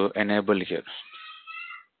need to enable here.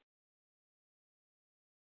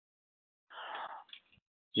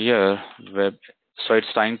 Here web. So it's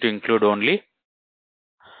trying to include only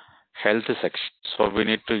health section. So we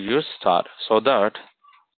need to use star so that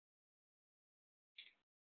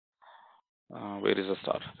where is the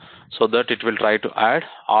star? So that it will try to add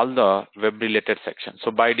all the web related sections.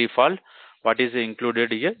 So by default, what is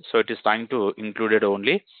included here? So it is trying to include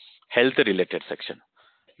only health related section.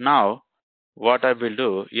 Now what I will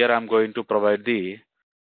do here, I'm going to provide the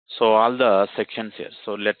so all the sections here.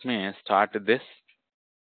 So let me start this,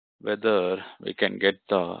 whether we can get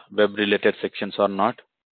the web related sections or not.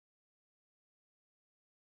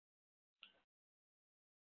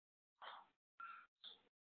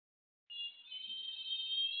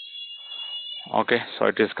 Okay, so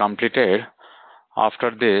it is completed.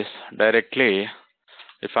 After this, directly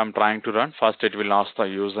if I'm trying to run, first it will ask the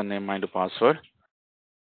username and password.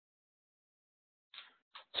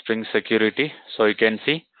 Spring security. So you can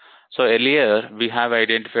see. So earlier we have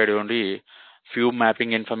identified only few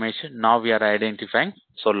mapping information. Now we are identifying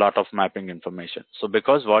so lot of mapping information. So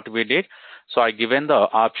because what we did, so I given the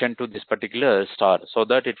option to this particular star so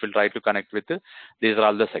that it will try to connect with these are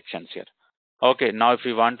all the sections here. Okay, now if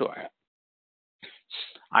you want to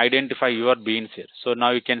identify your beans here, so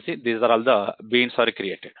now you can see these are all the beans are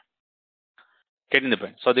created. Getting the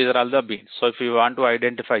point. So these are all the beans. So if you want to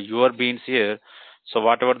identify your beans here, so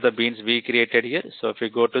whatever the beans we created here, so if you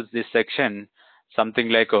go to this section, something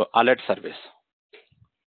like alert service.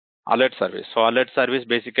 Alert service. So alert service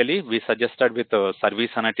basically we suggested with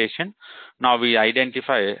service annotation. Now we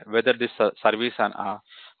identify whether this service and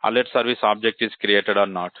alert service object is created or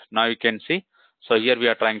not. Now you can see. So here we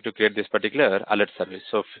are trying to create this particular alert service.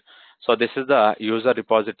 So this is the user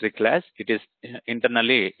repository class. It is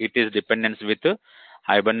internally it is dependence with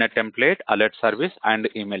Hibernate template, alert service, and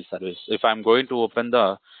email service. If I'm going to open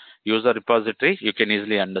the user repository, you can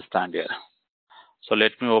easily understand here. So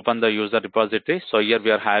let me open the user repository. So here we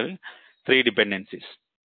are having three dependencies.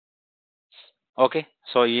 Okay,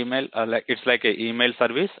 so email like it's like a email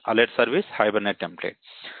service, alert service, Hibernate template.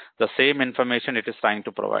 The same information it is trying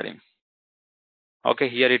to providing. Okay,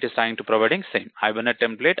 here it is trying to providing same Hibernate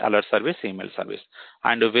template, alert service, email service,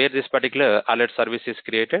 and where this particular alert service is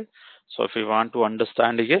created. So if you want to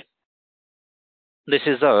understand here, this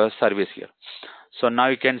is the service here. So now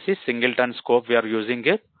you can see singleton scope we are using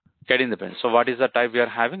it. Getting the pen. So what is the type we are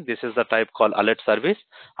having? This is the type called alert service,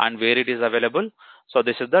 and where it is available. So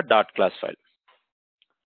this is the dot class file.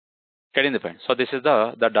 Getting the point. So this is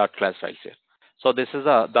the dot class files here. So this is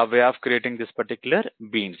the way of creating this particular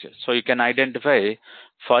beans here. So you can identify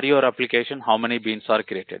for your application how many beans are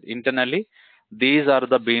created internally. These are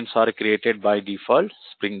the beans are created by default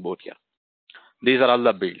Spring Boot here. These are all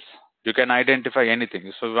the beans. You can identify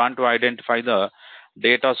anything. So we want to identify the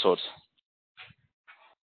data source.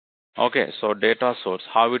 Okay, so data source,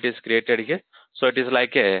 how it is created here. So it is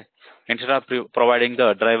like a instead of providing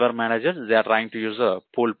the driver manager, they are trying to use a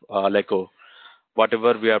pool like a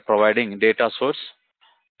whatever we are providing data source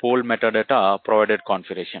pool metadata provided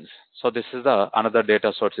configurations. So this is the another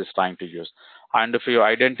data source is trying to use. And if you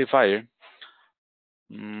identify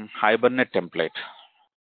Hibernate template,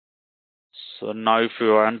 so now if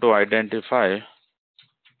you want to identify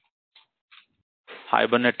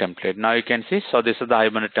Hibernate template, now you can see, so this is the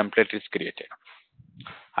Hibernate template is created.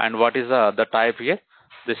 And what is the type here?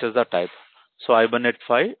 This is the type. So Hibernate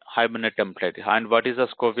file, Hibernate template. And what is the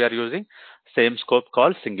scope we are using? Same scope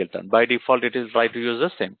called singleton. By default, it is try to use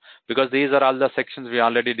the same because these are all the sections we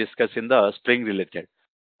already discussed in the Spring related.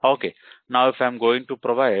 Okay. Now, if I'm going to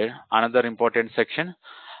provide another important section,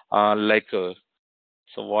 so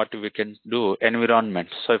what we can do, environment.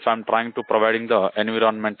 So if I'm trying to providing the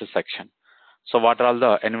environment section, so what are all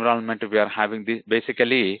the environment we are having?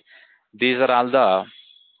 Basically, these are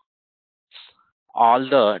all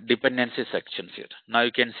the dependency sections here. Now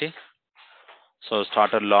you can see, so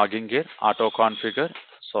started logging here, auto configure,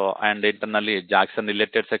 so and internally Jackson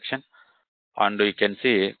related section, and you can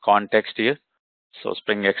see context here. So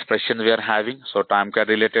Spring expression we are having, so time card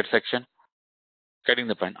related section, getting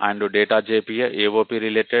the point, and data JPA, AOP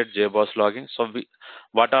related, JBoss logging. So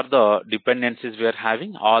what are the dependencies we are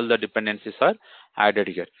having? All the dependencies are added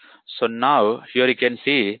here. So now here you can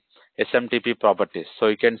see SMTP properties. So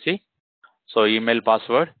you can see, so email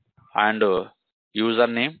password and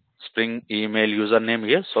username, Spring email username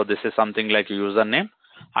here. So this is something like username,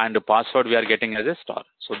 and the password we are getting as a star.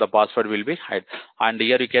 So the password will be hide. And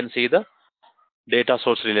here you can see the data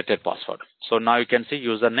source related password. So now you can see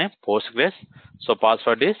username Postgres. So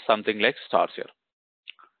password is something like stars here.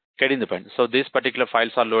 Getting the point. So these particular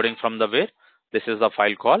files are loading from the where? This is the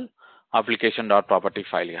file called application.property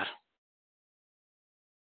file here.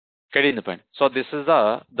 Getting the point. So this is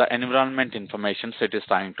the environment information so it is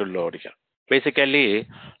trying to load here. Basically,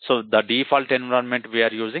 so the default environment we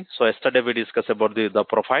are using. So yesterday we discussed about the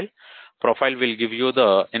profile. Profile will give you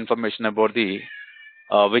the information about the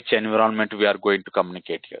which environment we are going to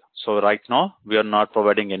communicate here. So right now we are not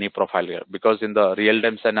providing any profile here because in the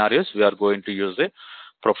real-time scenarios we are going to use the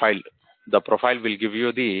profile. The profile will give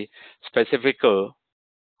you the specific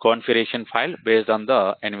configuration file based on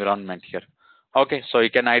the environment here. Okay, so you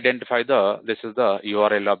can identify this is the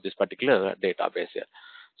URL of this particular database here.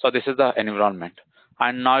 So this is the environment.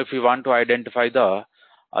 And now if you want to identify the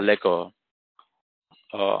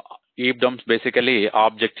heap dumps, basically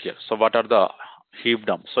object here. So what are the heap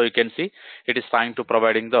dumps? So you can see it is trying to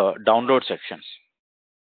providing the download sections.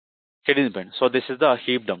 So this is the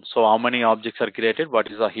heap dump. So how many objects are created? What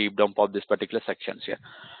is the heap dump of this particular sections here?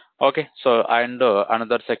 Okay, so and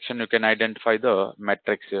another section you can identify the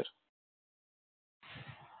metrics here.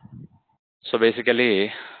 So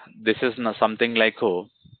basically this is something like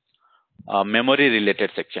memory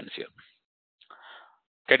related sections here.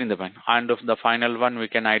 Getting the point. And of the final one we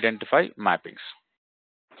can identify mappings.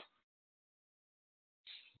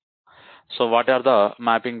 So what are the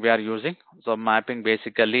mapping we are using? So mapping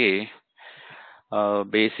basically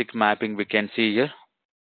basic mapping we can see here.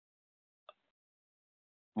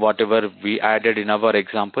 Whatever we added in our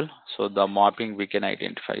example, so the mapping we can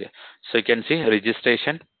identify here. So you can see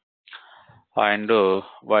registration and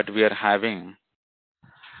what we are having.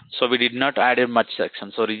 So we did not add in much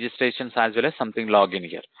section. So registrations as well as something login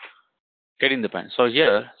here. Getting the point. So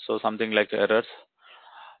here, so something like errors.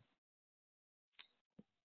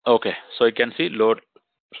 Okay, so you can see load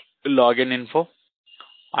login info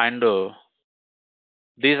and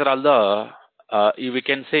these are all the we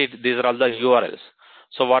can say these are all the URLs.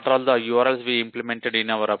 So what are all the URLs we implemented in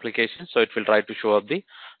our application? So it will try to show up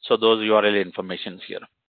so those URL informations here.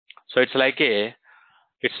 So it's like a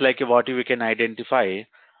what we can identify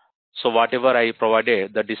So whatever I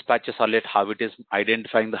provided, the dispatches alert, how it is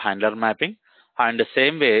identifying the handler mapping. And the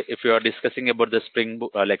same way, if you are discussing about the Spring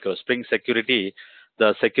security,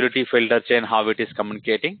 the security filter chain, how it is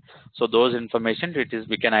communicating. So those information it is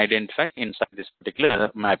we can identify inside this particular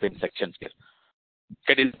mapping section here.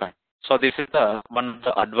 Get it fine. So this is the one of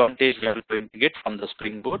the advantage we are going to get from the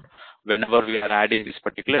Spring Boot whenever we are adding this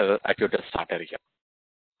particular Actuator starter here.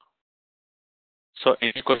 So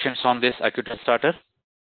any questions on this Actuator starter?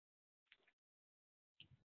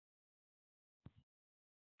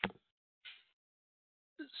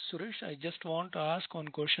 Suresh, I just want to ask one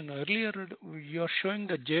question. Earlier, you're showing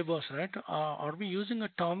the JBoss, right? Are we using a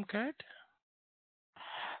Tomcat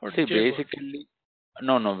or See, JBoss? basically,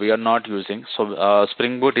 no, we are not using. So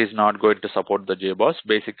Spring Boot is not going to support the JBoss.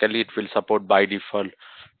 Basically, it will support by default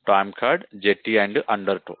Tomcat, Jetty, and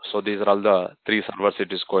Undertow. So these are all the three servers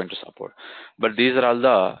it is going to support. But these are all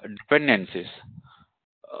the dependencies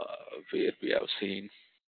where we have seen.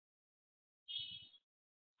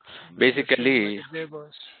 We were showing like Basically, a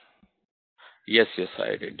JBoss. yes, I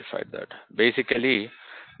identified that. Basically,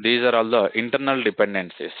 these are all the internal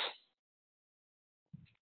dependencies.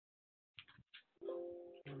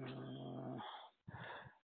 Uh,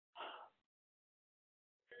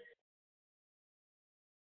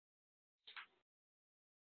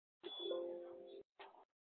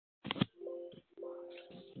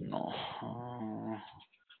 no.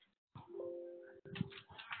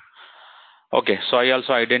 Okay, so I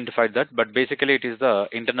also identified that, but basically it is the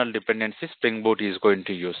internal dependency Spring Boot is going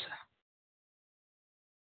to use.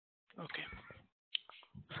 Okay.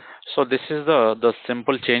 So this is the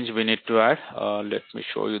simple change we need to add. Let me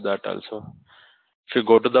show you that also. If you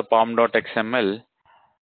go to the pom.xml,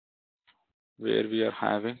 where we are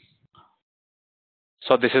having,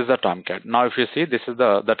 so this is the Tomcat. Now if you see, this is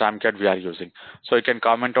the Tomcat we are using. So you can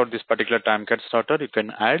comment out this particular Tomcat starter, you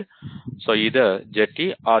can add. So either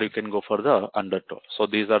Jetty or you can go for the Undertow. So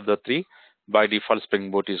these are the three by default Spring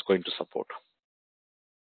Boot is going to support.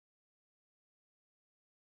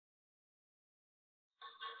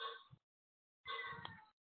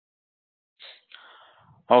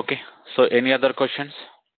 Okay, so any other questions?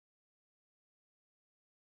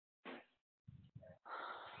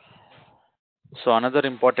 So another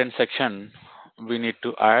important section we need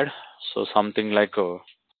to add, so something like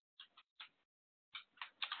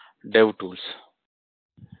dev tools.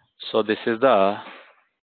 So this is the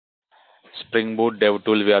Spring Boot dev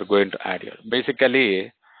tool we are going to add here.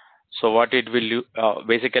 Basically, so what it will do,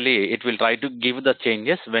 basically it will try to give the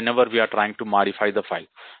changes whenever we are trying to modify the file.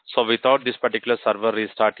 So without this particular server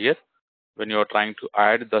restart here, when you are trying to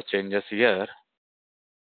add the changes here,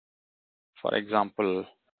 for example,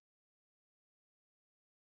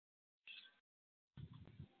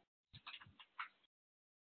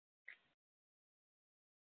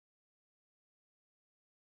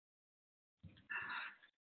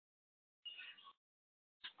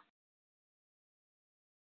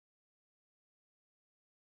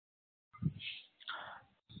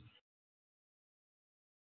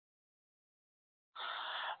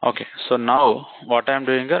 okay, so now what I'm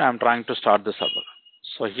doing here, I'm trying to start the server.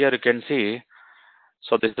 So here you can see,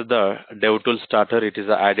 so this is the dev tool starter, it is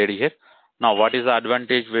added here. Now what is the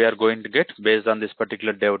advantage we are going to get based on this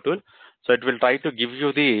particular dev tool? So it will try to give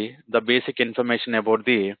you the basic information about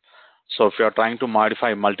the, so if you are trying to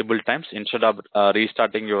modify multiple times instead of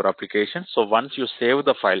restarting your application, so once you save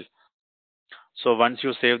the file, so once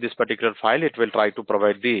you save this particular file, it will try to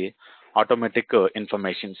provide the automatic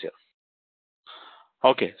information here.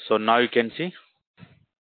 Okay, so now you can see,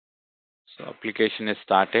 so application is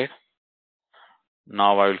started.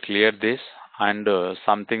 Now I will clear this, and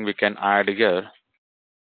something we can add here.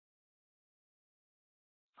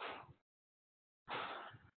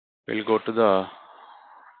 We'll go to the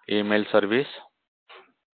email service.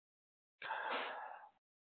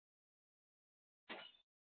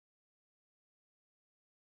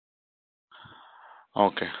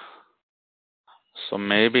 Okay, so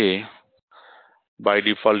maybe by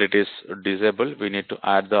default it is disabled. We need to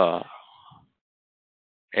add the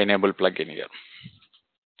enable plugin here.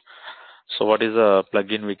 So what is the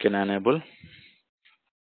plugin we can enable?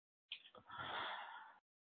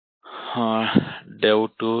 Uh, dev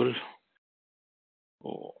tool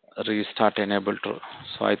restart enable tool.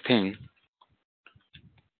 So I think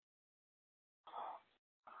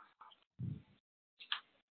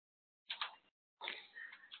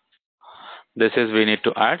this is we need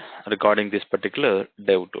to add regarding this particular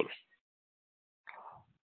dev tool.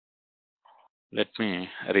 Let me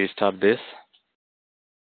restart this.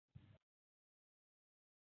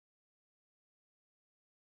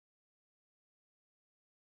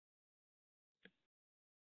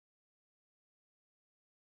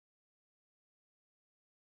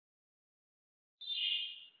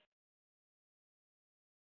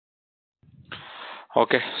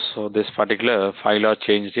 Okay, so this particular file are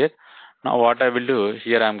changed here. Now what I will do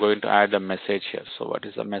here, I'm going to add a message here. So what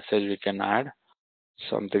is the message we can add?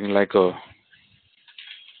 Something like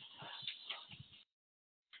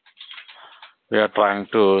we are trying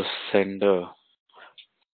to send a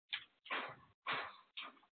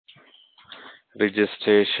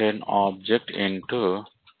registration object into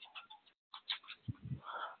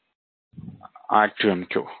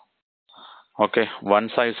ActiveMQ. Okay,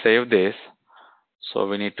 once I save this, so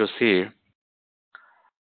we need to see.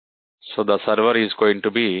 So the server is going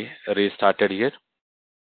to be restarted here.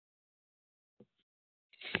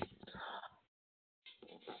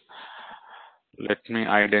 Let me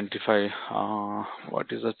identify what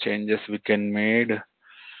is the changes we can made,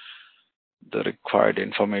 the required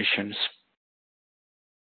informations.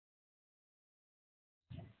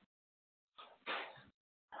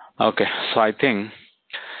 Okay, so I think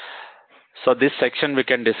so this section we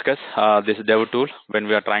can discuss this dev tool when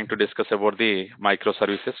we are trying to discuss about the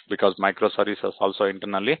microservices, because microservices also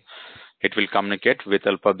internally it will communicate with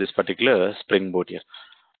help of this particular Spring Boot here.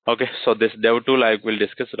 Okay, so this dev tool I will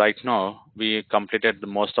discuss right now. We completed the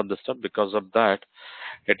most of the stuff. Because of that,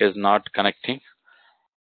 it is not connecting.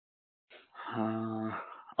 Uh,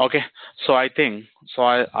 okay, so I think so.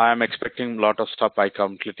 I am expecting a lot of stuff I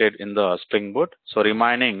completed in the Spring Boot. So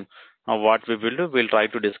remaining, what we will do, we'll try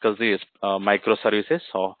to discuss these microservices.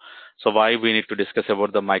 So why we need to discuss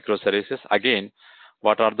about the microservices again?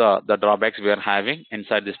 What are the drawbacks we are having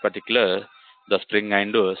inside this particular the Spring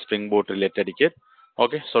and Spring Boot related kit?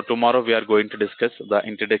 Okay, so tomorrow we are going to discuss the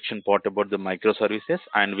introduction part about the microservices,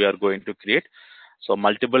 and we are going to create so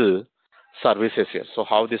multiple services here. So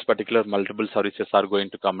how this particular multiple services are going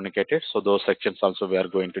to communicate it. So those sections also we are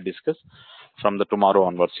going to discuss from the tomorrow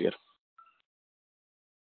onwards here.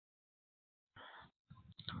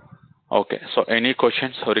 Okay. So any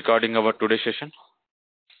questions regarding our today's session?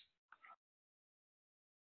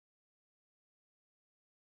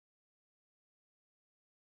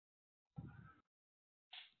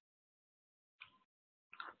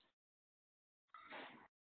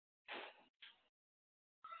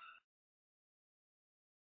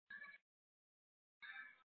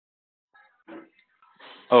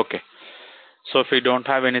 Okay. So if we don't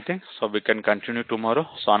have anything, so we can continue tomorrow.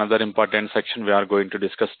 So another important section we are going to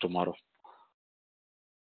discuss tomorrow.